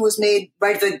decision was made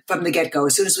from the get-go.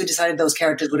 As soon as we decided those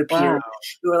characters would appear,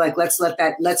 we were like, let's let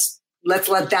that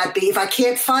be. If I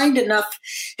can't find enough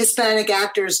Hispanic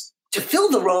actors to fill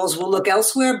the roles, we'll look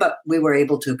elsewhere. But we were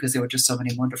able to, because there were just so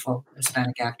many wonderful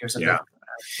Hispanic actors. Yeah.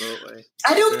 Absolutely.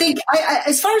 I don't think,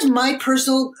 as far as my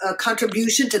personal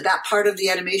contribution to that part of the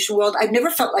animation world, I've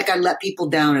never felt like I let people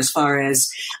down. As far as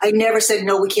I never said,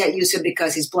 no, we can't use him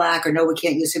because he's Black, or no, we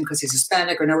can't use him because he's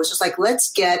Hispanic, or no, it's just like,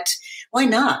 why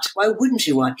not? Why wouldn't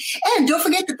you want? And don't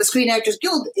forget that the Screen Actors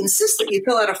Guild insists that you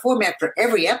fill out a format for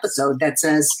every episode that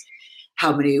says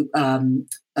how many men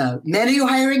are you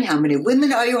hiring, how many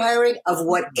women are you hiring, of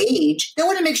what age. They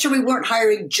want to make sure we weren't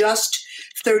hiring just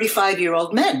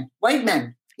 35-year-old men, white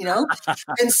men,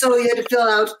 and so you had to fill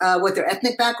out what their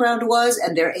ethnic background was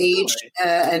and their age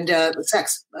and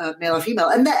sex, male or female.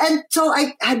 And so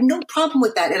I had no problem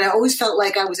with that. And I always felt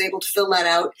like I was able to fill that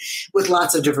out with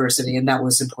lots of diversity. And that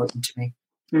was important to me.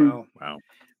 Wow.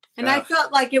 And I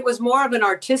felt like it was more of an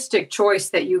artistic choice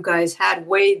that you guys had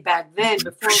way back then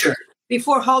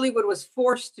before Hollywood was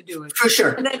forced to do it. For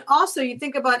sure. And then also you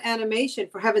think about animation,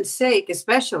 for heaven's sake,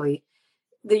 especially,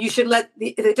 that you should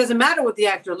it doesn't matter what the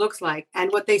actor looks like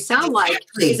and what they sound like.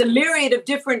 Is a myriad of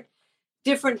different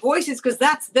voices, because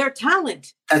that's their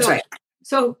talent. That's right.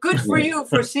 So good for you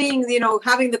for seeing,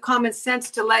 having the common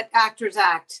sense to let actors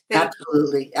act.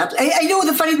 Absolutely. I know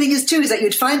the funny thing is too, is that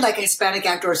you'd find like a Hispanic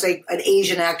actor or say an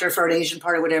Asian actor for an Asian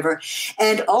part or whatever.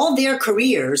 And all their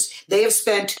careers, they have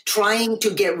spent trying to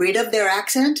get rid of their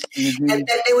accent. And then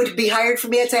they would be hired for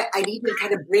me and say, I need to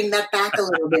kind of bring that back a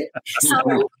little bit.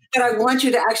 But I want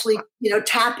you to actually,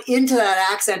 tap into that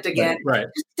accent again. Right.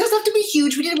 It doesn't have to be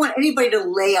huge. We didn't want anybody to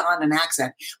lay on an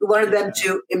accent. We wanted them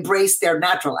to embrace their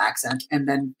natural accent. And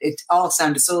then it all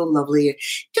sounded so lovely.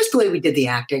 Just the way we did the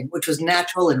acting, which was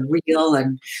natural and real.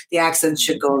 And the accents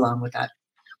should go along with that.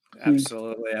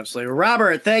 Absolutely, absolutely.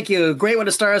 Robert, thank you. Great one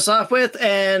to start us off with.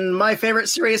 And my favorite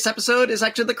serious episode is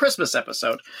actually the Christmas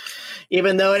episode.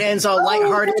 Even though it ends all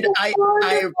lighthearted,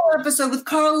 episode with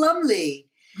Carl Lumley.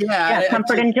 Yeah,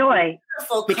 comfort and joy.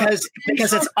 Because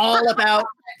it's all about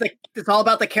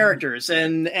the characters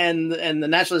and the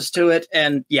naturalness to it,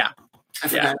 and I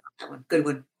forgot that one. Good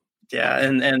one. Yeah,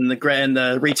 and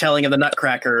the retelling of the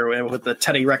Nutcracker with the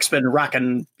Teddy Ruxpin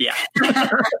rocking. Yeah,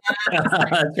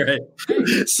 that's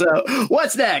great. So,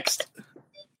 what's next?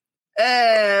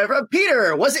 From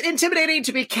Peter, was it intimidating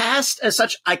to be cast as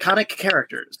such iconic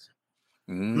characters?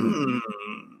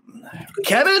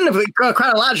 Kevin,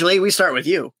 chronologically, we start with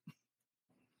you.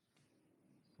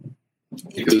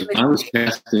 Because I was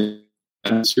cast in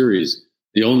that series,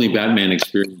 the only Batman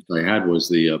experience I had was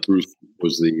the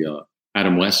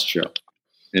Adam West show.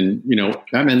 And,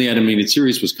 Batman the Animated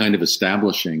Series was kind of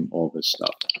establishing all this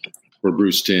stuff for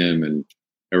Bruce Timm and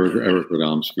Eric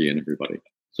Radomski and everybody.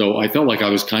 So I felt like I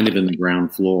was kind of in the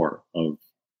ground floor of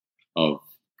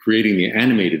creating the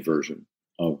animated version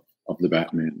of the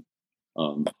Batman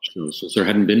show. So there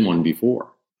hadn't been one before.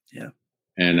 Yeah.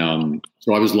 And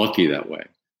so I was lucky that way.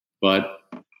 But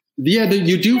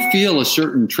you do feel a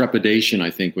certain trepidation,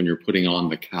 I think, when you're putting on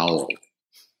the cowl.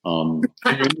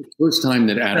 The first time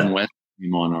that Adam West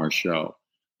came on our show,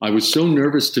 I was so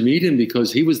nervous to meet him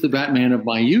because he was the Batman of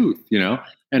my youth,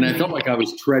 and I felt like I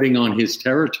was treading on his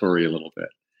territory a little bit.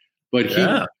 But he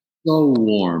was so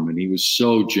warm and he was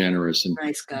so generous and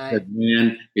nice guy. He said,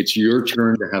 "Man, it's your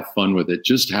turn to have fun with it.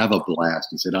 Just have a blast."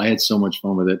 He said, "I had so much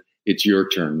fun with it. It's your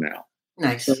turn now."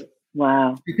 Nice. So,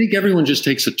 wow. I think everyone just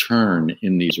takes a turn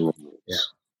in these roles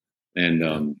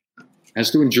and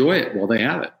has to enjoy it while they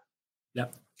have it. Yeah.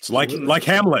 It's like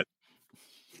Hamlet.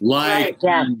 Yeah.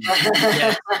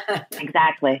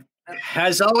 Exactly.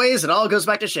 As always, it all goes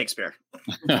back to Shakespeare.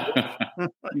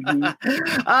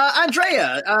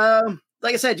 Andrea,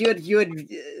 like I said, you had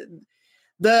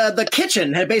the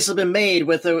kitchen had basically been made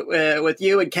with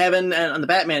you and Kevin on the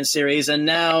Batman series, and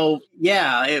now,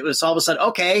 it was all of a sudden,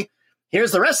 okay,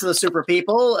 here's the rest of the super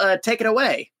people. Take it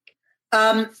away.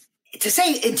 To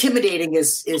say intimidating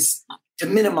is to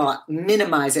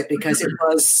minimize it, because it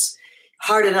was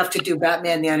hard enough to do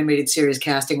Batman the Animated Series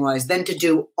casting wise, then to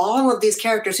do all of these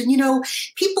characters. And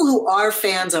people who are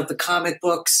fans of the comic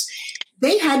books,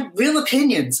 they had real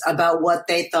opinions about what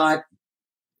they thought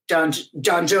John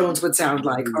Jones would sound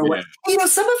like, or what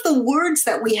some of the words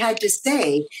that we had to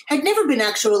say had never been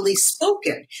actually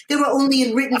spoken. They were only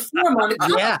in written form on a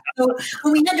comic. So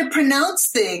when we had to pronounce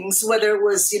things, whether it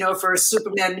was for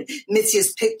Superman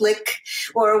Mitzias Picklick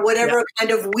or whatever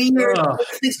kind of weird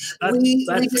things, we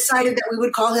decided that we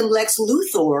would call him Lex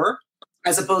Luthor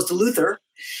as opposed to Luthor.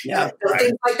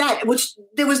 Things like that, which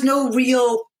there was no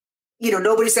real.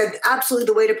 Nobody said absolutely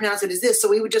the way to pronounce it is this. So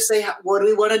we would just say, what do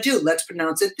we want to do? Let's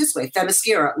pronounce it this way.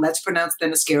 Themyscira. Let's pronounce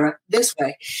Themyscira this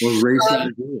way. Or Ra's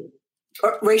al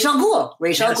Ghul.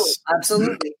 Ra's al Ghul.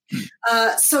 Absolutely.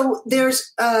 So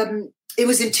there's, it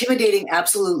was intimidating.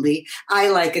 Absolutely. I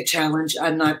like a challenge.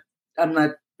 I'm not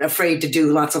afraid to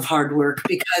do lots of hard work,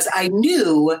 because I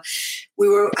knew I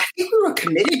think we were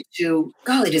committed to,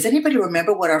 golly, does anybody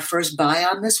remember what our first buy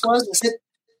on this was? Was it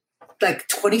like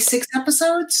 26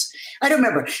 episodes? I don't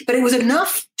remember, but it was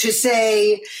enough to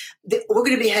say that we're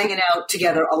going to be hanging out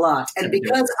together a lot. And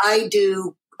because I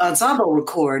do ensemble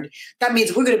record, that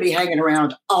means we're going to be hanging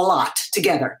around a lot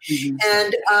together. Mm-hmm.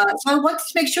 And so I wanted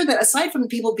to make sure that aside from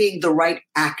people being the right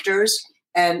actors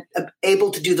and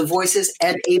able to do the voices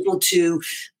and able to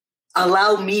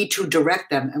allow me to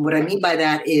direct them. And what I mean by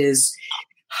that is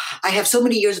I have so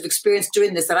many years of experience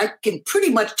doing this that I can pretty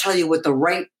much tell you what the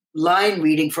right line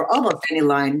reading for almost any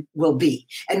line will be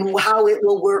and how it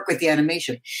will work with the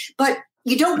animation. But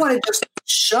you don't want to just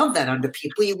shove that onto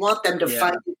people. You want them to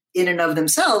find it in and of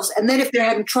themselves. And then if they're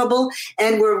having trouble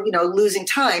and we're, losing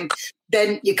time,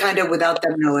 then you kind of, without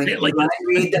them knowing,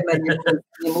 read them and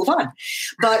you move on.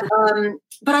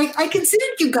 But I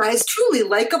considered you guys truly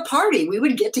like a party. We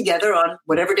would get together on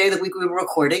whatever day of the week we were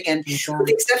recording. And with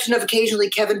the exception of occasionally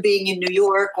Kevin being in New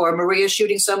York or Maria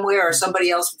shooting somewhere or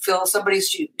somebody else, Phil, somebody's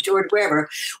shooting wherever,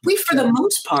 we, for the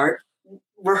most part,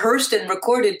 rehearsed and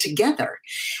recorded together.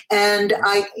 And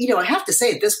I have to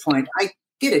say at this point, I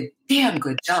did a damn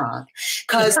good job,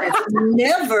 because I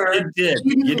never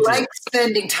didn't like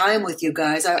spending time with you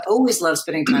guys. I always love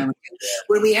spending time with you.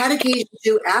 When we had occasion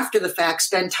to, after the fact,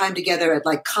 spend time together at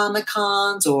like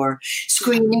Comic-Cons or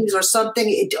screenings or something,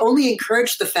 it only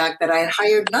encouraged the fact that I had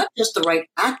hired not just the right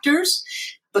actors,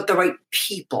 but the right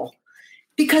people.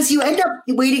 because you end up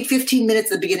waiting 15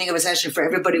 minutes at the beginning of a session for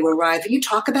everybody to arrive, and you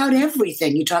talk about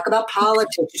everything. You talk about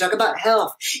politics, you talk about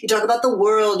health, you talk about the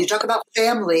world, you talk about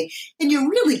family, and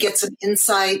you really get some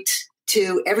insight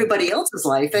to everybody else's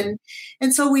life. And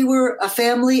so we were a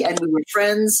family, and we were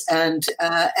friends, and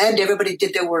everybody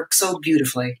did their work so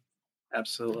beautifully.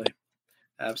 Absolutely.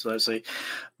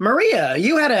 Maria,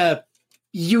 you had a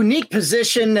unique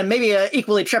position and maybe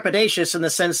equally trepidatious in the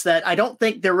sense that I don't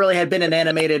think there really had been an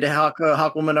animated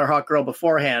Hawkwoman or Hawkgirl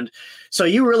beforehand. So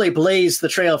you really blazed the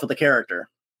trail for the character.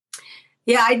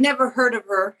 Yeah, I'd never heard of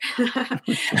her.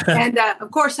 And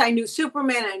of course, I knew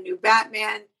Superman, I knew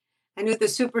Batman, I knew the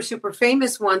super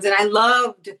famous ones. And I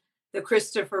loved the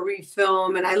Christopher Reeve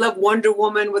film, and I love Wonder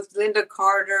Woman with Linda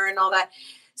Carter and all that.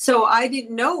 So I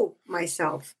didn't know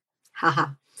myself.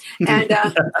 Haha. And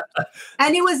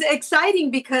it was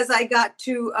exciting because I got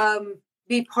to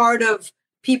be part of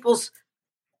people's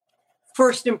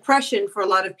first impression for a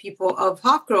lot of people of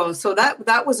Hawkgirl. So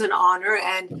that was an honor.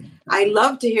 And I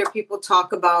love to hear people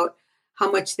talk about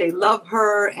how much they love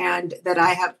her, and that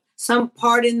I have some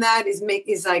part in that is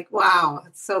like, wow,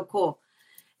 it's so cool.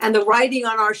 And the writing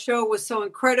on our show was so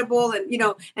incredible. And,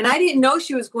 and I didn't know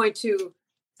she was going to.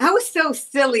 I was so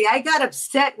silly. I got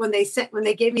upset when they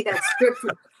gave me that script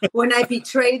when I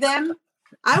betray them.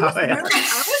 I was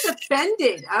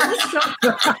offended. I was so,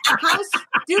 how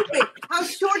stupid, how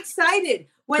short-sighted,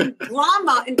 when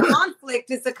drama and conflict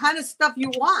is the kind of stuff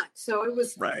you want. So it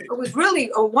was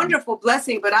really a wonderful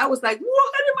blessing, but I was like,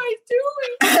 what am I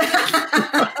doing?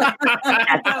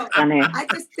 I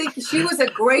just think she was a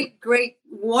great,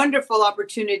 wonderful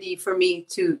opportunity for me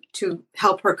to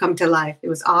help her come to life. It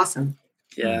was awesome.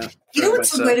 Yeah. You know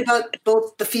what's so great about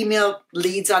both the female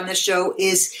leads on this show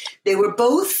is they were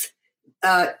both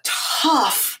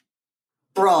tough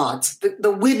broads. The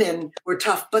women were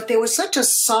tough, but there was such a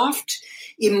soft,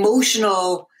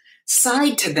 emotional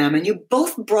side to them. And you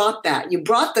both brought that. You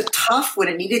brought the tough when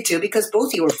it needed to, because both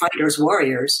of you were fighters,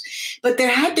 warriors. But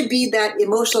there had to be that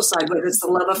emotional side, whether it's the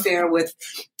love affair with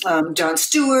Jon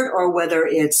Stewart or whether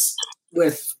it's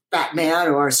with Batman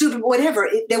or Superman, whatever.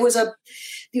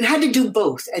 You had to do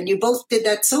both, and you both did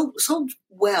that so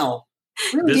well.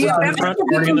 Really,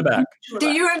 do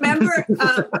you remember?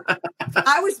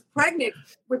 I was pregnant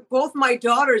with both my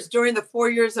daughters during the 4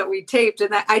 years that we taped,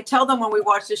 and I tell them when we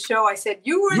watched the show, I said,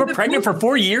 "You were pregnant for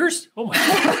 4 years? Oh my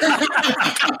God!"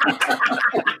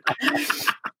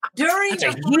 During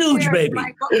that's a huge baby.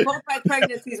 Both my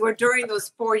pregnancies wwere during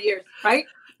those 4 years, right?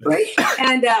 Right.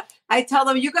 And I tell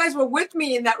them, you guys were with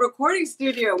me in that recording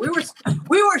studio. We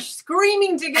were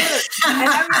screaming together. And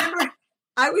I remember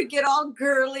I would get all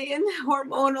girly and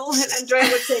hormonal, and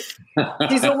Andrea would say,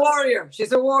 she's a warrior.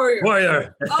 She's a warrior.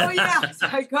 Warrior. Oh, yeah. So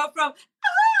I go from,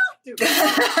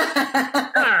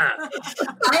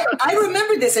 I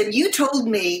remember this, and you told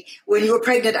me when you were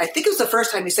pregnant, I think it was the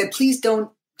first time you said, please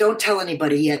don't tell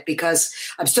anybody yet, because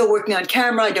I'm still working on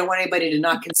camera. I don't want anybody to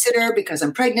not consider, because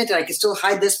I'm pregnant and I can still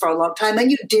hide this for a long time.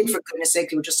 And you did, for goodness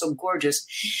sake, you were just so gorgeous.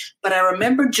 But I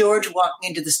remember George walking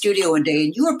into the studio one day,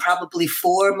 and you were probably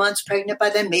 4 months pregnant by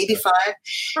then, maybe 5.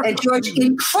 And George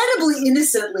incredibly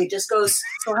innocently just goes,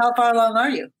 so how far along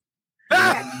are you?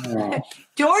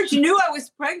 George knew I was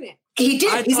pregnant. He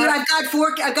did. He said, I've got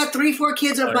 3-4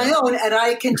 kids of my own, and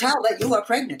I can tell that you are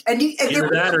pregnant. And either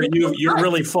that or you're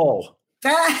really full.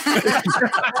 But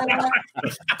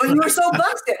you were so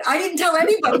busted. I didn't tell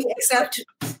anybody except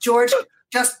George.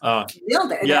 Just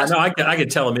nailed it. Yeah, no, I could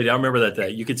tell immediately. I remember that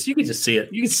day. You could just see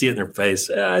it. You could see it in their face.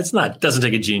 It doesn't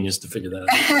take a genius to figure that out.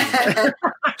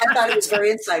 I thought it was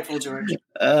very insightful, George.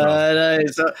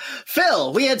 Nice.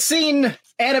 Phil, we had seen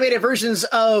animated versions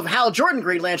of Hal Jordan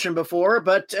Green Lantern before,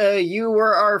 but you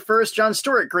were our first Jon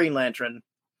Stewart Green Lantern.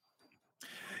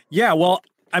 Yeah, well,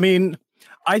 I mean,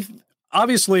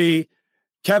 obviously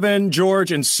Kevin,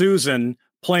 George, and Susan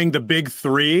playing the big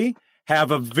three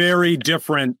have a very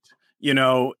different,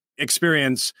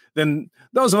 experience than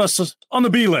those of us on the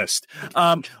B list.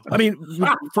 I mean,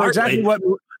 for exactly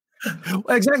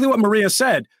what Maria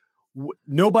said,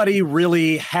 nobody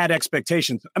really had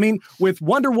expectations. I mean, with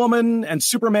Wonder Woman and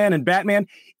Superman and Batman,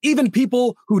 even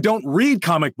people who don't read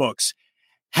comic books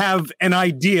have an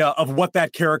idea of what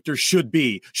that character should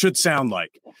sound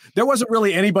like. There wasn't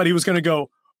really anybody who was going to go,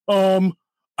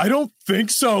 I don't think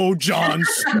so, Jon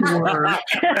Stewart.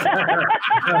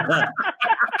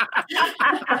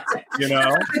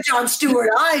 Jon Stewart,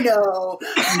 I know.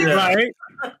 Right?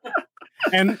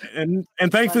 And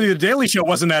thankfully the Daily Show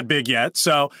wasn't that big yet,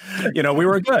 so we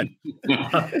were good.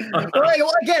 Right.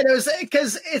 Well, again, it was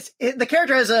because the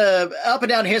character has a up and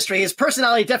down history. His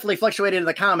personality definitely fluctuated in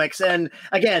the comics, and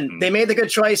again, they made the good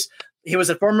choice. he was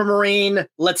a former Marine.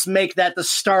 Let's make that the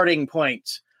starting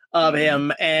point of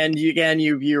him. And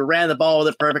you ran the ball with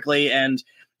it perfectly. And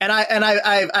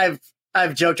I've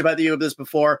joked about you of this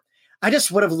before. I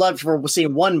just would have loved for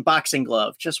seeing one boxing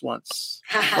glove just once,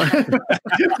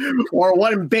 or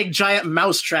one big giant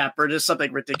mouse trap, or just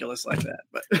something ridiculous like that.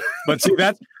 But see,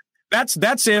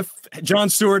 that's if Jon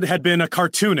Stewart had been a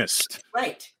cartoonist,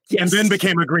 right? And then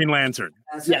became a Green Lantern.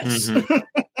 Yes,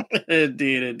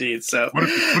 indeed. So, but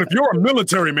if you're a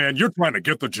military man, you're trying to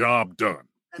get the job done.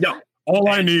 No, all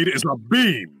I need is a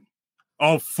beam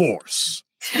of force.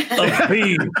 A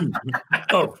beam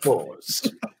of force.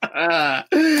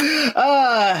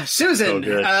 Susan,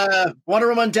 Wonder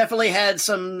Woman definitely had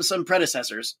some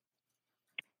predecessors.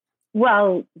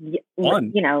 Well,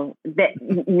 Linda,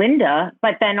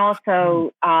 but then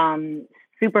also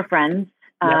Super Friends.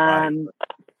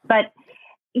 But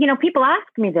people ask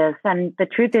me this, and the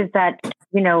truth is that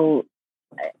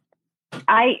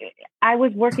I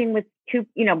was working with two,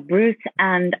 Bruce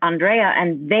and Andrea,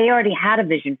 and they already had a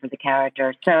vision for the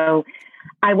character. So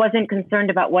I wasn't concerned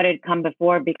about what had come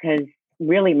before, because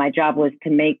really my job was to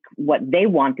make what they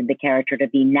wanted the character to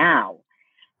be now.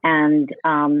 And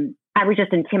I was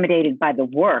just intimidated by the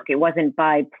work. It wasn't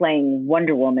by playing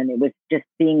Wonder Woman. It was just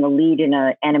being a lead in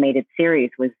an animated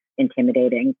series was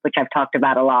intimidating, which I've talked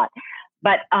about a lot.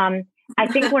 But I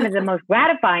think one of the most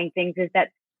gratifying things is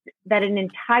that an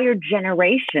entire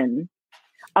generation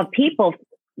of people,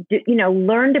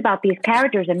 learned about these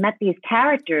characters and met these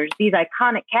characters, these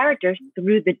iconic characters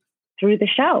through the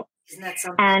show. Isn't that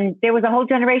something? And there was a whole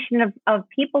generation of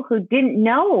people who didn't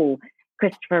know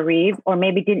Christopher Reeve, or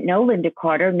maybe didn't know Linda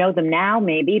Carter, know them now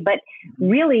maybe, but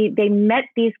really they met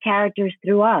these characters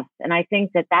through us. And I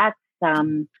think that that's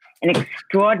an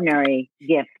extraordinary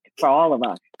gift for all of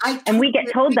us. And we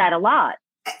get told that a lot.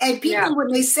 And people,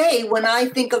 when they say, when I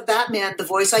think of Batman, the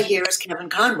voice I hear is Kevin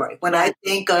Conroy. When I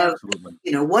think of,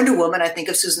 Wonder Woman, I think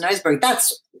of Susan Eisberg.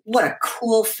 That's what a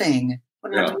cool thing.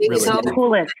 The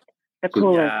coolest.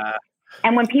 Yeah.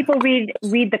 And when people read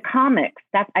the comics,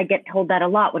 I get told that a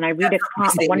lot. When I read a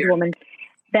Wonder Woman,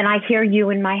 then I hear you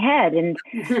in my head. And,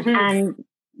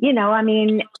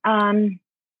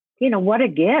 what a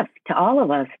gift to all of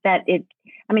us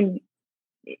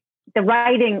the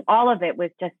writing, all of it was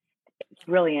just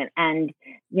brilliant. And,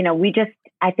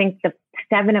 I think the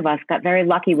 7 of us got very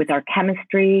lucky with our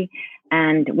chemistry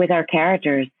and with our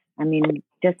characters.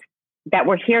 Just that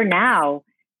we're here now,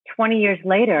 20 years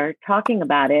later, talking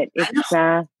about it.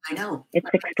 I know. It's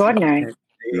extraordinary.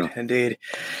 Indeed.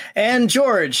 And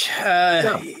George,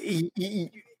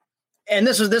 and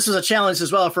this was a challenge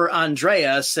as well for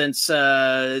Andrea, since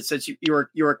you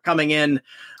were coming in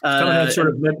sort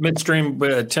of midstream.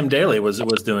 Tim Daly was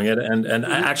doing it, and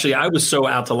I was so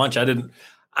out to lunch I didn't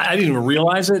even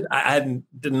realize it. I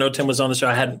didn't know Tim was on the show.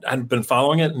 I hadn't been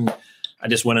following it, and I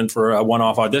just went in for a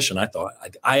one-off audition. I thought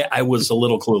I was a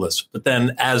little clueless, but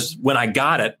then when I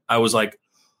got it, I was like,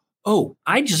 oh,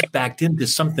 I just backed into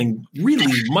something really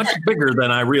much bigger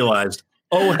than I realized.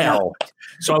 Oh, hell.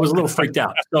 So I was a little freaked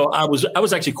out. So I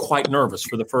was actually quite nervous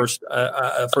for the first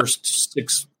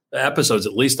 6 episodes,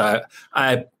 at least.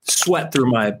 I sweat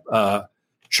through my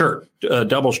shirt,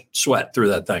 double sweat through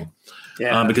that thing.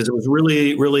 Yeah. Because it was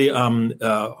really, really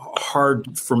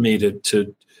hard for me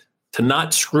to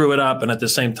not screw it up, and at the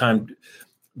same time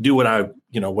do what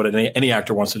any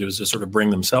actor wants to do, is just sort of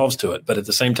bring themselves to it. But at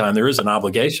the same time, there is an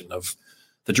obligation of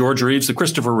the George Reeves, the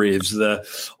Christopher Reeves,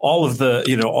 all of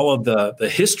the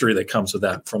history that comes with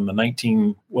that from the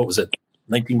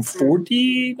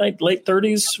 1940, late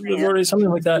 30s, something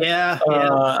like that. Yeah.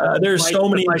 There's so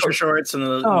many shorts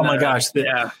and my gosh.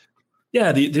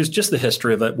 There's just the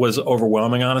history of it was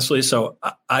overwhelming, honestly. So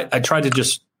I tried to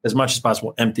just, as much as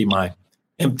possible, empty my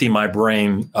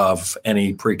brain of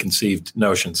any preconceived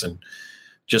notions and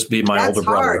just be my older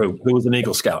brother who was an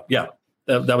Eagle Scout. Yeah,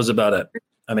 that was about it.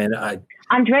 Andrea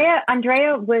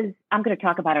was, I'm going to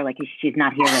talk about her like she's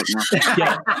not here right now.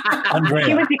 Yeah,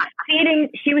 Andrea.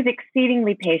 She was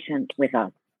exceedingly patient with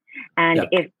us. And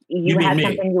if you had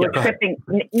something you were tripping,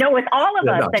 no, with all of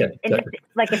us,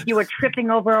 like if you were tripping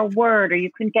over a word or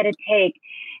you couldn't get a take,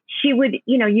 she would,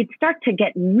 you'd start to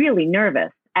get really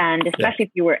nervous. And especially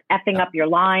if you were effing up your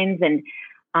lines and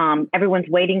everyone's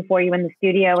waiting for you in the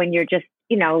studio and you're just,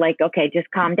 okay,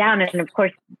 just calm down. And of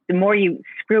course, the more you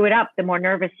screw it up, the more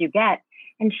nervous you get.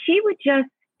 And she would just,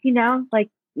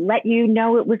 let you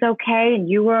know it was okay and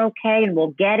you were okay and we'll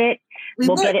get it.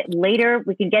 We'll get it later.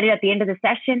 We can get it at the end of the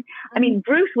session.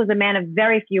 Bruce was a man of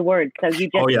very few words. So you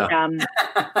just,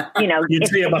 you'd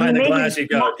see him behind the glass, he'd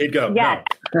go. Yes.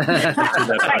 No.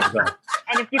 Right.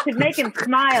 And if you could make him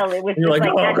smile, it was You're just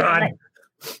like, oh God.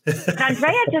 But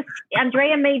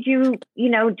Andrea made you,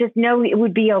 just know it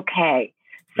would be okay.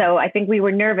 So I think we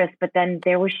were nervous, but then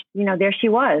there she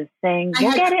was saying,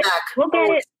 we'll get it. We'll get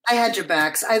it. I had your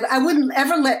backs. I wouldn't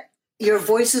ever let your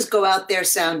voices go out there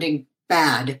sounding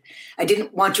bad. I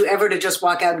didn't want you ever to just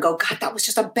walk out and go, God, that was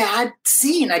just a bad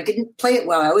scene. I didn't play it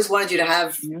well. I always wanted you to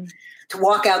have to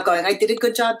walk out going, I did a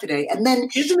good job today. And then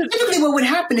typically what would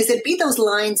happen is there'd be those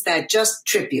lines that just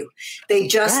trip you. They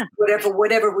just,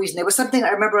 whatever reason. There was something, I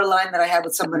remember a line that I had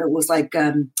with someone. It was like,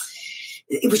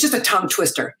 it was just a tongue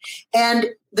twister. And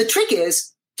the trick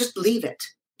is just leave it.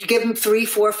 You give them 3,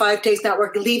 4, 5 takes not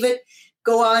working, leave it.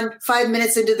 Go on 5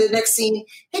 minutes into the next scene.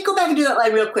 Hey, go back and do that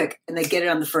line real quick. And they get it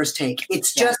on the first take.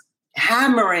 It's just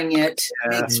hammering it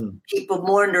makes people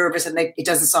more nervous, and it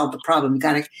doesn't solve the problem. You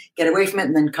got to get away from it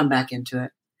and then come back into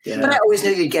it. Yeah. But I always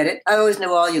knew you'd get it. I always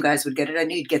knew all you guys would get it. I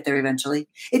knew you'd get there eventually.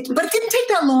 But it didn't take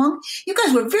that long. You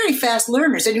guys were very fast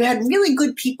learners, and you had really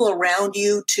good people around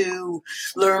you to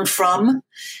learn from.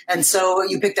 And so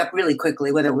you picked up really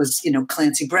quickly, whether it was,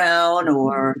 Clancy Brown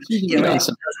or, some of those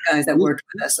guys that worked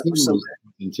with us. That were so good.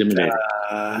 Intimidating.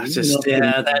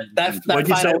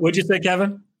 What'd you say,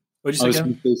 Kevin? What'd you say,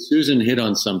 Kevin? Susan hit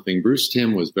on something. Bruce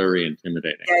Timm was very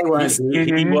intimidating. Yeah, he was. He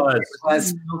was. That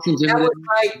was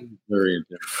very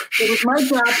intimidating. It was my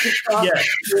job to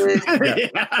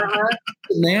talk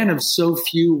a man of so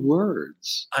few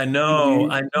words. I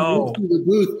know. You through the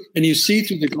booth, and you see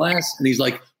through the glass, and he's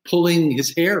like pulling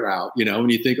his hair out,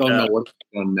 and you think, oh no, what's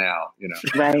going on now?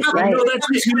 Right. No, that's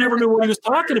just, you never knew what he was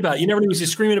talking about. You never knew he was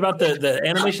just screaming about the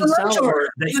animation style, or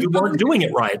that you weren't doing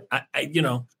it right.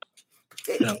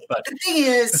 The thing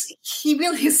is, he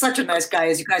really is such a nice guy,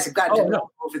 as you guys have gotten to know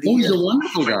over the years. He's a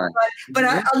wonderful guy. But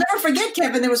I'll never forget,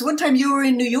 Kevin, there was one time you were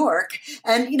in New York,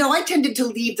 and, I tended to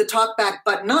leave the talk back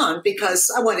button on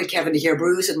because I wanted Kevin to hear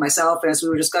Bruce and myself as we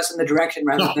were discussing the direction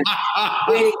rather than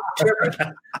waiting.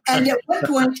 And at one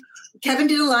point, Kevin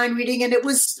did a line reading, and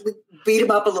we beat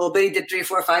him up a little bit. He did 3,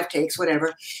 4, 5 takes,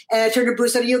 whatever. And I turned to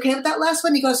Bruce and said, are you okay with that last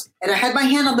one? He goes, and I had my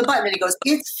hand on the button, and he goes,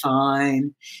 it's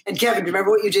fine. And Kevin, do you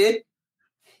remember what you did?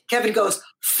 Kevin goes,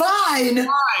 fine.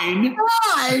 Crazy.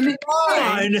 I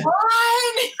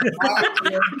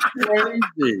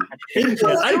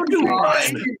don't do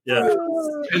fine. Yeah.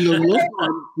 And the look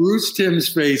on Bruce Timm's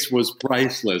face was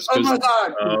priceless. Oh my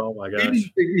God. Oh my gosh.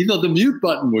 He thought the mute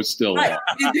button was still on.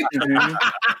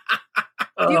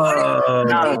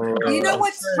 You know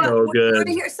what's funny? So good. You want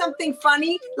to hear something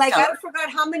funny? Like, I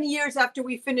forgot how many years after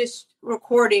we finished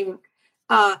recording,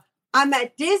 I'm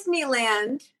at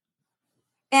Disneyland.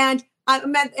 And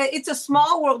it's a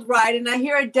Small World ride, and I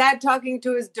hear a dad talking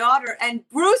to his daughter, and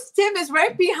Bruce Timm is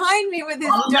right behind me with his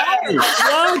daughter.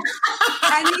 Nice.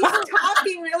 And he's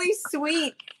talking really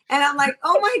sweet. And I'm like,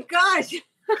 oh my gosh.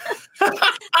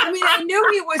 I mean, I knew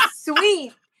he was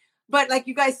sweet, but like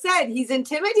you guys said, he's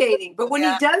intimidating. But when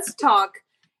he does talk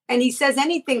and he says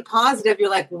anything positive, you're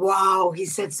like, wow, he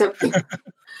said something.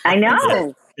 I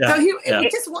know. So he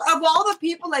just, of all the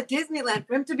people at Disneyland,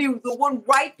 for him to be the one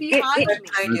right behind me.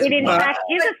 It in fact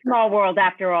is a small world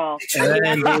after all.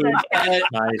 Nice.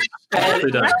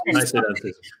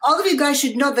 All of you guys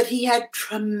should know that he had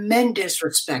tremendous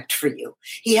respect for you.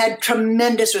 He had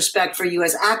tremendous respect for you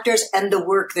as actors and the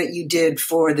work that you did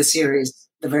for the series,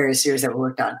 the various series that were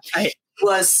worked on.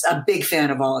 Was a big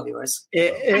fan of all of yours.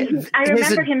 I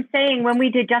remember him saying when we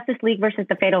did Justice League versus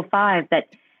the Fatal Five that,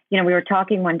 we were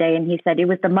talking one day and he said it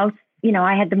was the most,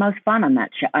 I had the most fun on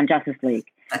that show, on Justice League.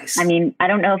 Nice. I mean, I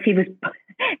don't know if he was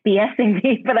BSing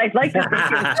me, but I'd like to think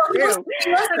it was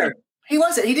true. He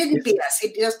wasn't. He didn't BS.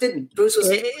 He just didn't. Bruce was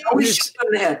always shooting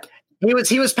on the hip.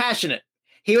 He was passionate.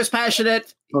 He was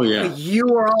passionate. Oh, yeah. You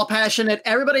were all passionate.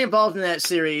 Everybody involved in that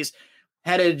series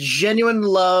had a genuine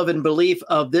love and belief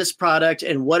of this product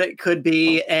and what it could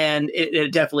be, and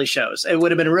it definitely shows. It would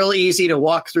have been real easy to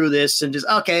walk through this and just,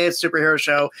 okay, it's a superhero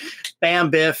show, bam,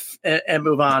 biff, and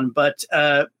move on. But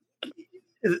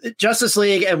Justice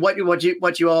League and what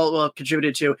you all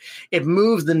contributed to, it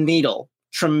moved the needle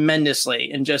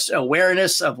tremendously in just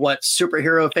awareness of what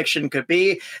superhero fiction could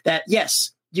be. That,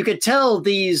 yes, you could tell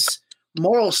these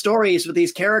moral stories with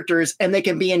these characters and they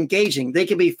can be engaging. They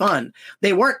can be fun.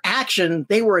 They weren't action.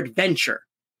 They were adventure.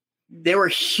 They were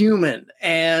human,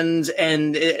 and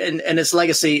its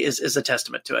legacy is a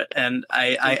testament to it. And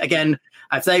I again,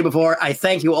 I've said it before, I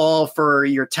thank you all for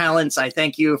your talents. I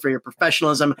thank you for your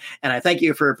professionalism, and I thank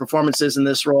you for your performances in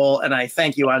this role. And I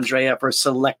thank you, Andrea, for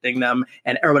selecting them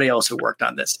and everybody else who worked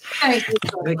on this. Thank you,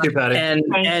 Thank you, Patty.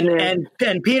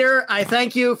 And Peter, I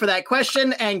thank you for that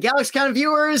question. And GalaxyCon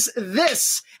viewers,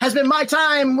 this has been my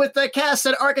time with the cast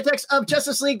and architects of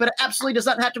Justice League, but it absolutely does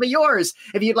not have to be yours.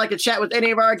 If you'd like to chat with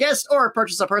any of our guests or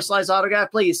purchase a personalized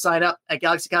autograph, please sign up at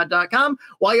GalaxyCon.com.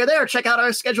 While you're there, check out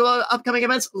our schedule of upcoming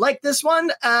events like this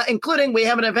one, including we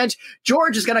have an event.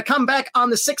 George is going to come back on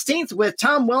the 16th with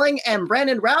Tom Welling and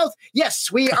Brandon Routh.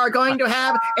 Yes, we are going to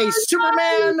have a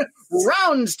Superman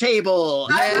roundtable.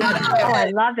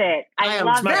 I love it. I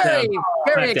am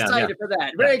very excited for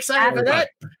that. Very excited for that.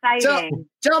 Exciting. So,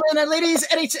 gentlemen and ladies,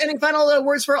 any final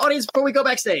words for our audience before we go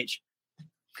backstage?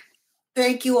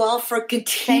 Thank you all for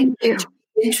continuing to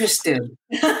be interested.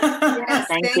 Yes,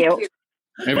 thank you.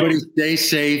 Everybody stay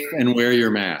safe and wear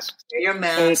your mask. Wear your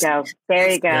mask.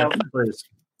 There you go. Yeah, please.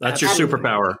 That's your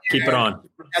superpower. Keep it on.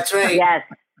 That's right. Yes.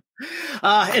 It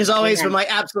has always been my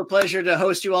absolute pleasure to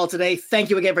host you all today.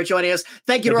 Thank you again for joining us.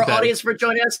 Thank you to our audience for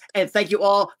joining us. And thank you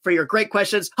all for your great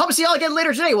questions. Hope to see you all again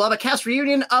later today. We'll have a cast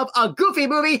reunion of a Goofy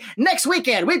movie next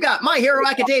weekend. We've got My Hero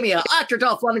Academia, actor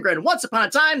Dolph Lundgren, Once Upon a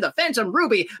Time, The Phantom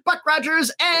Ruby, Buck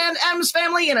Rogers, and Addams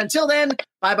Family. And until then,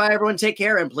 bye-bye, everyone. Take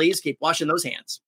care, and please keep washing those hands.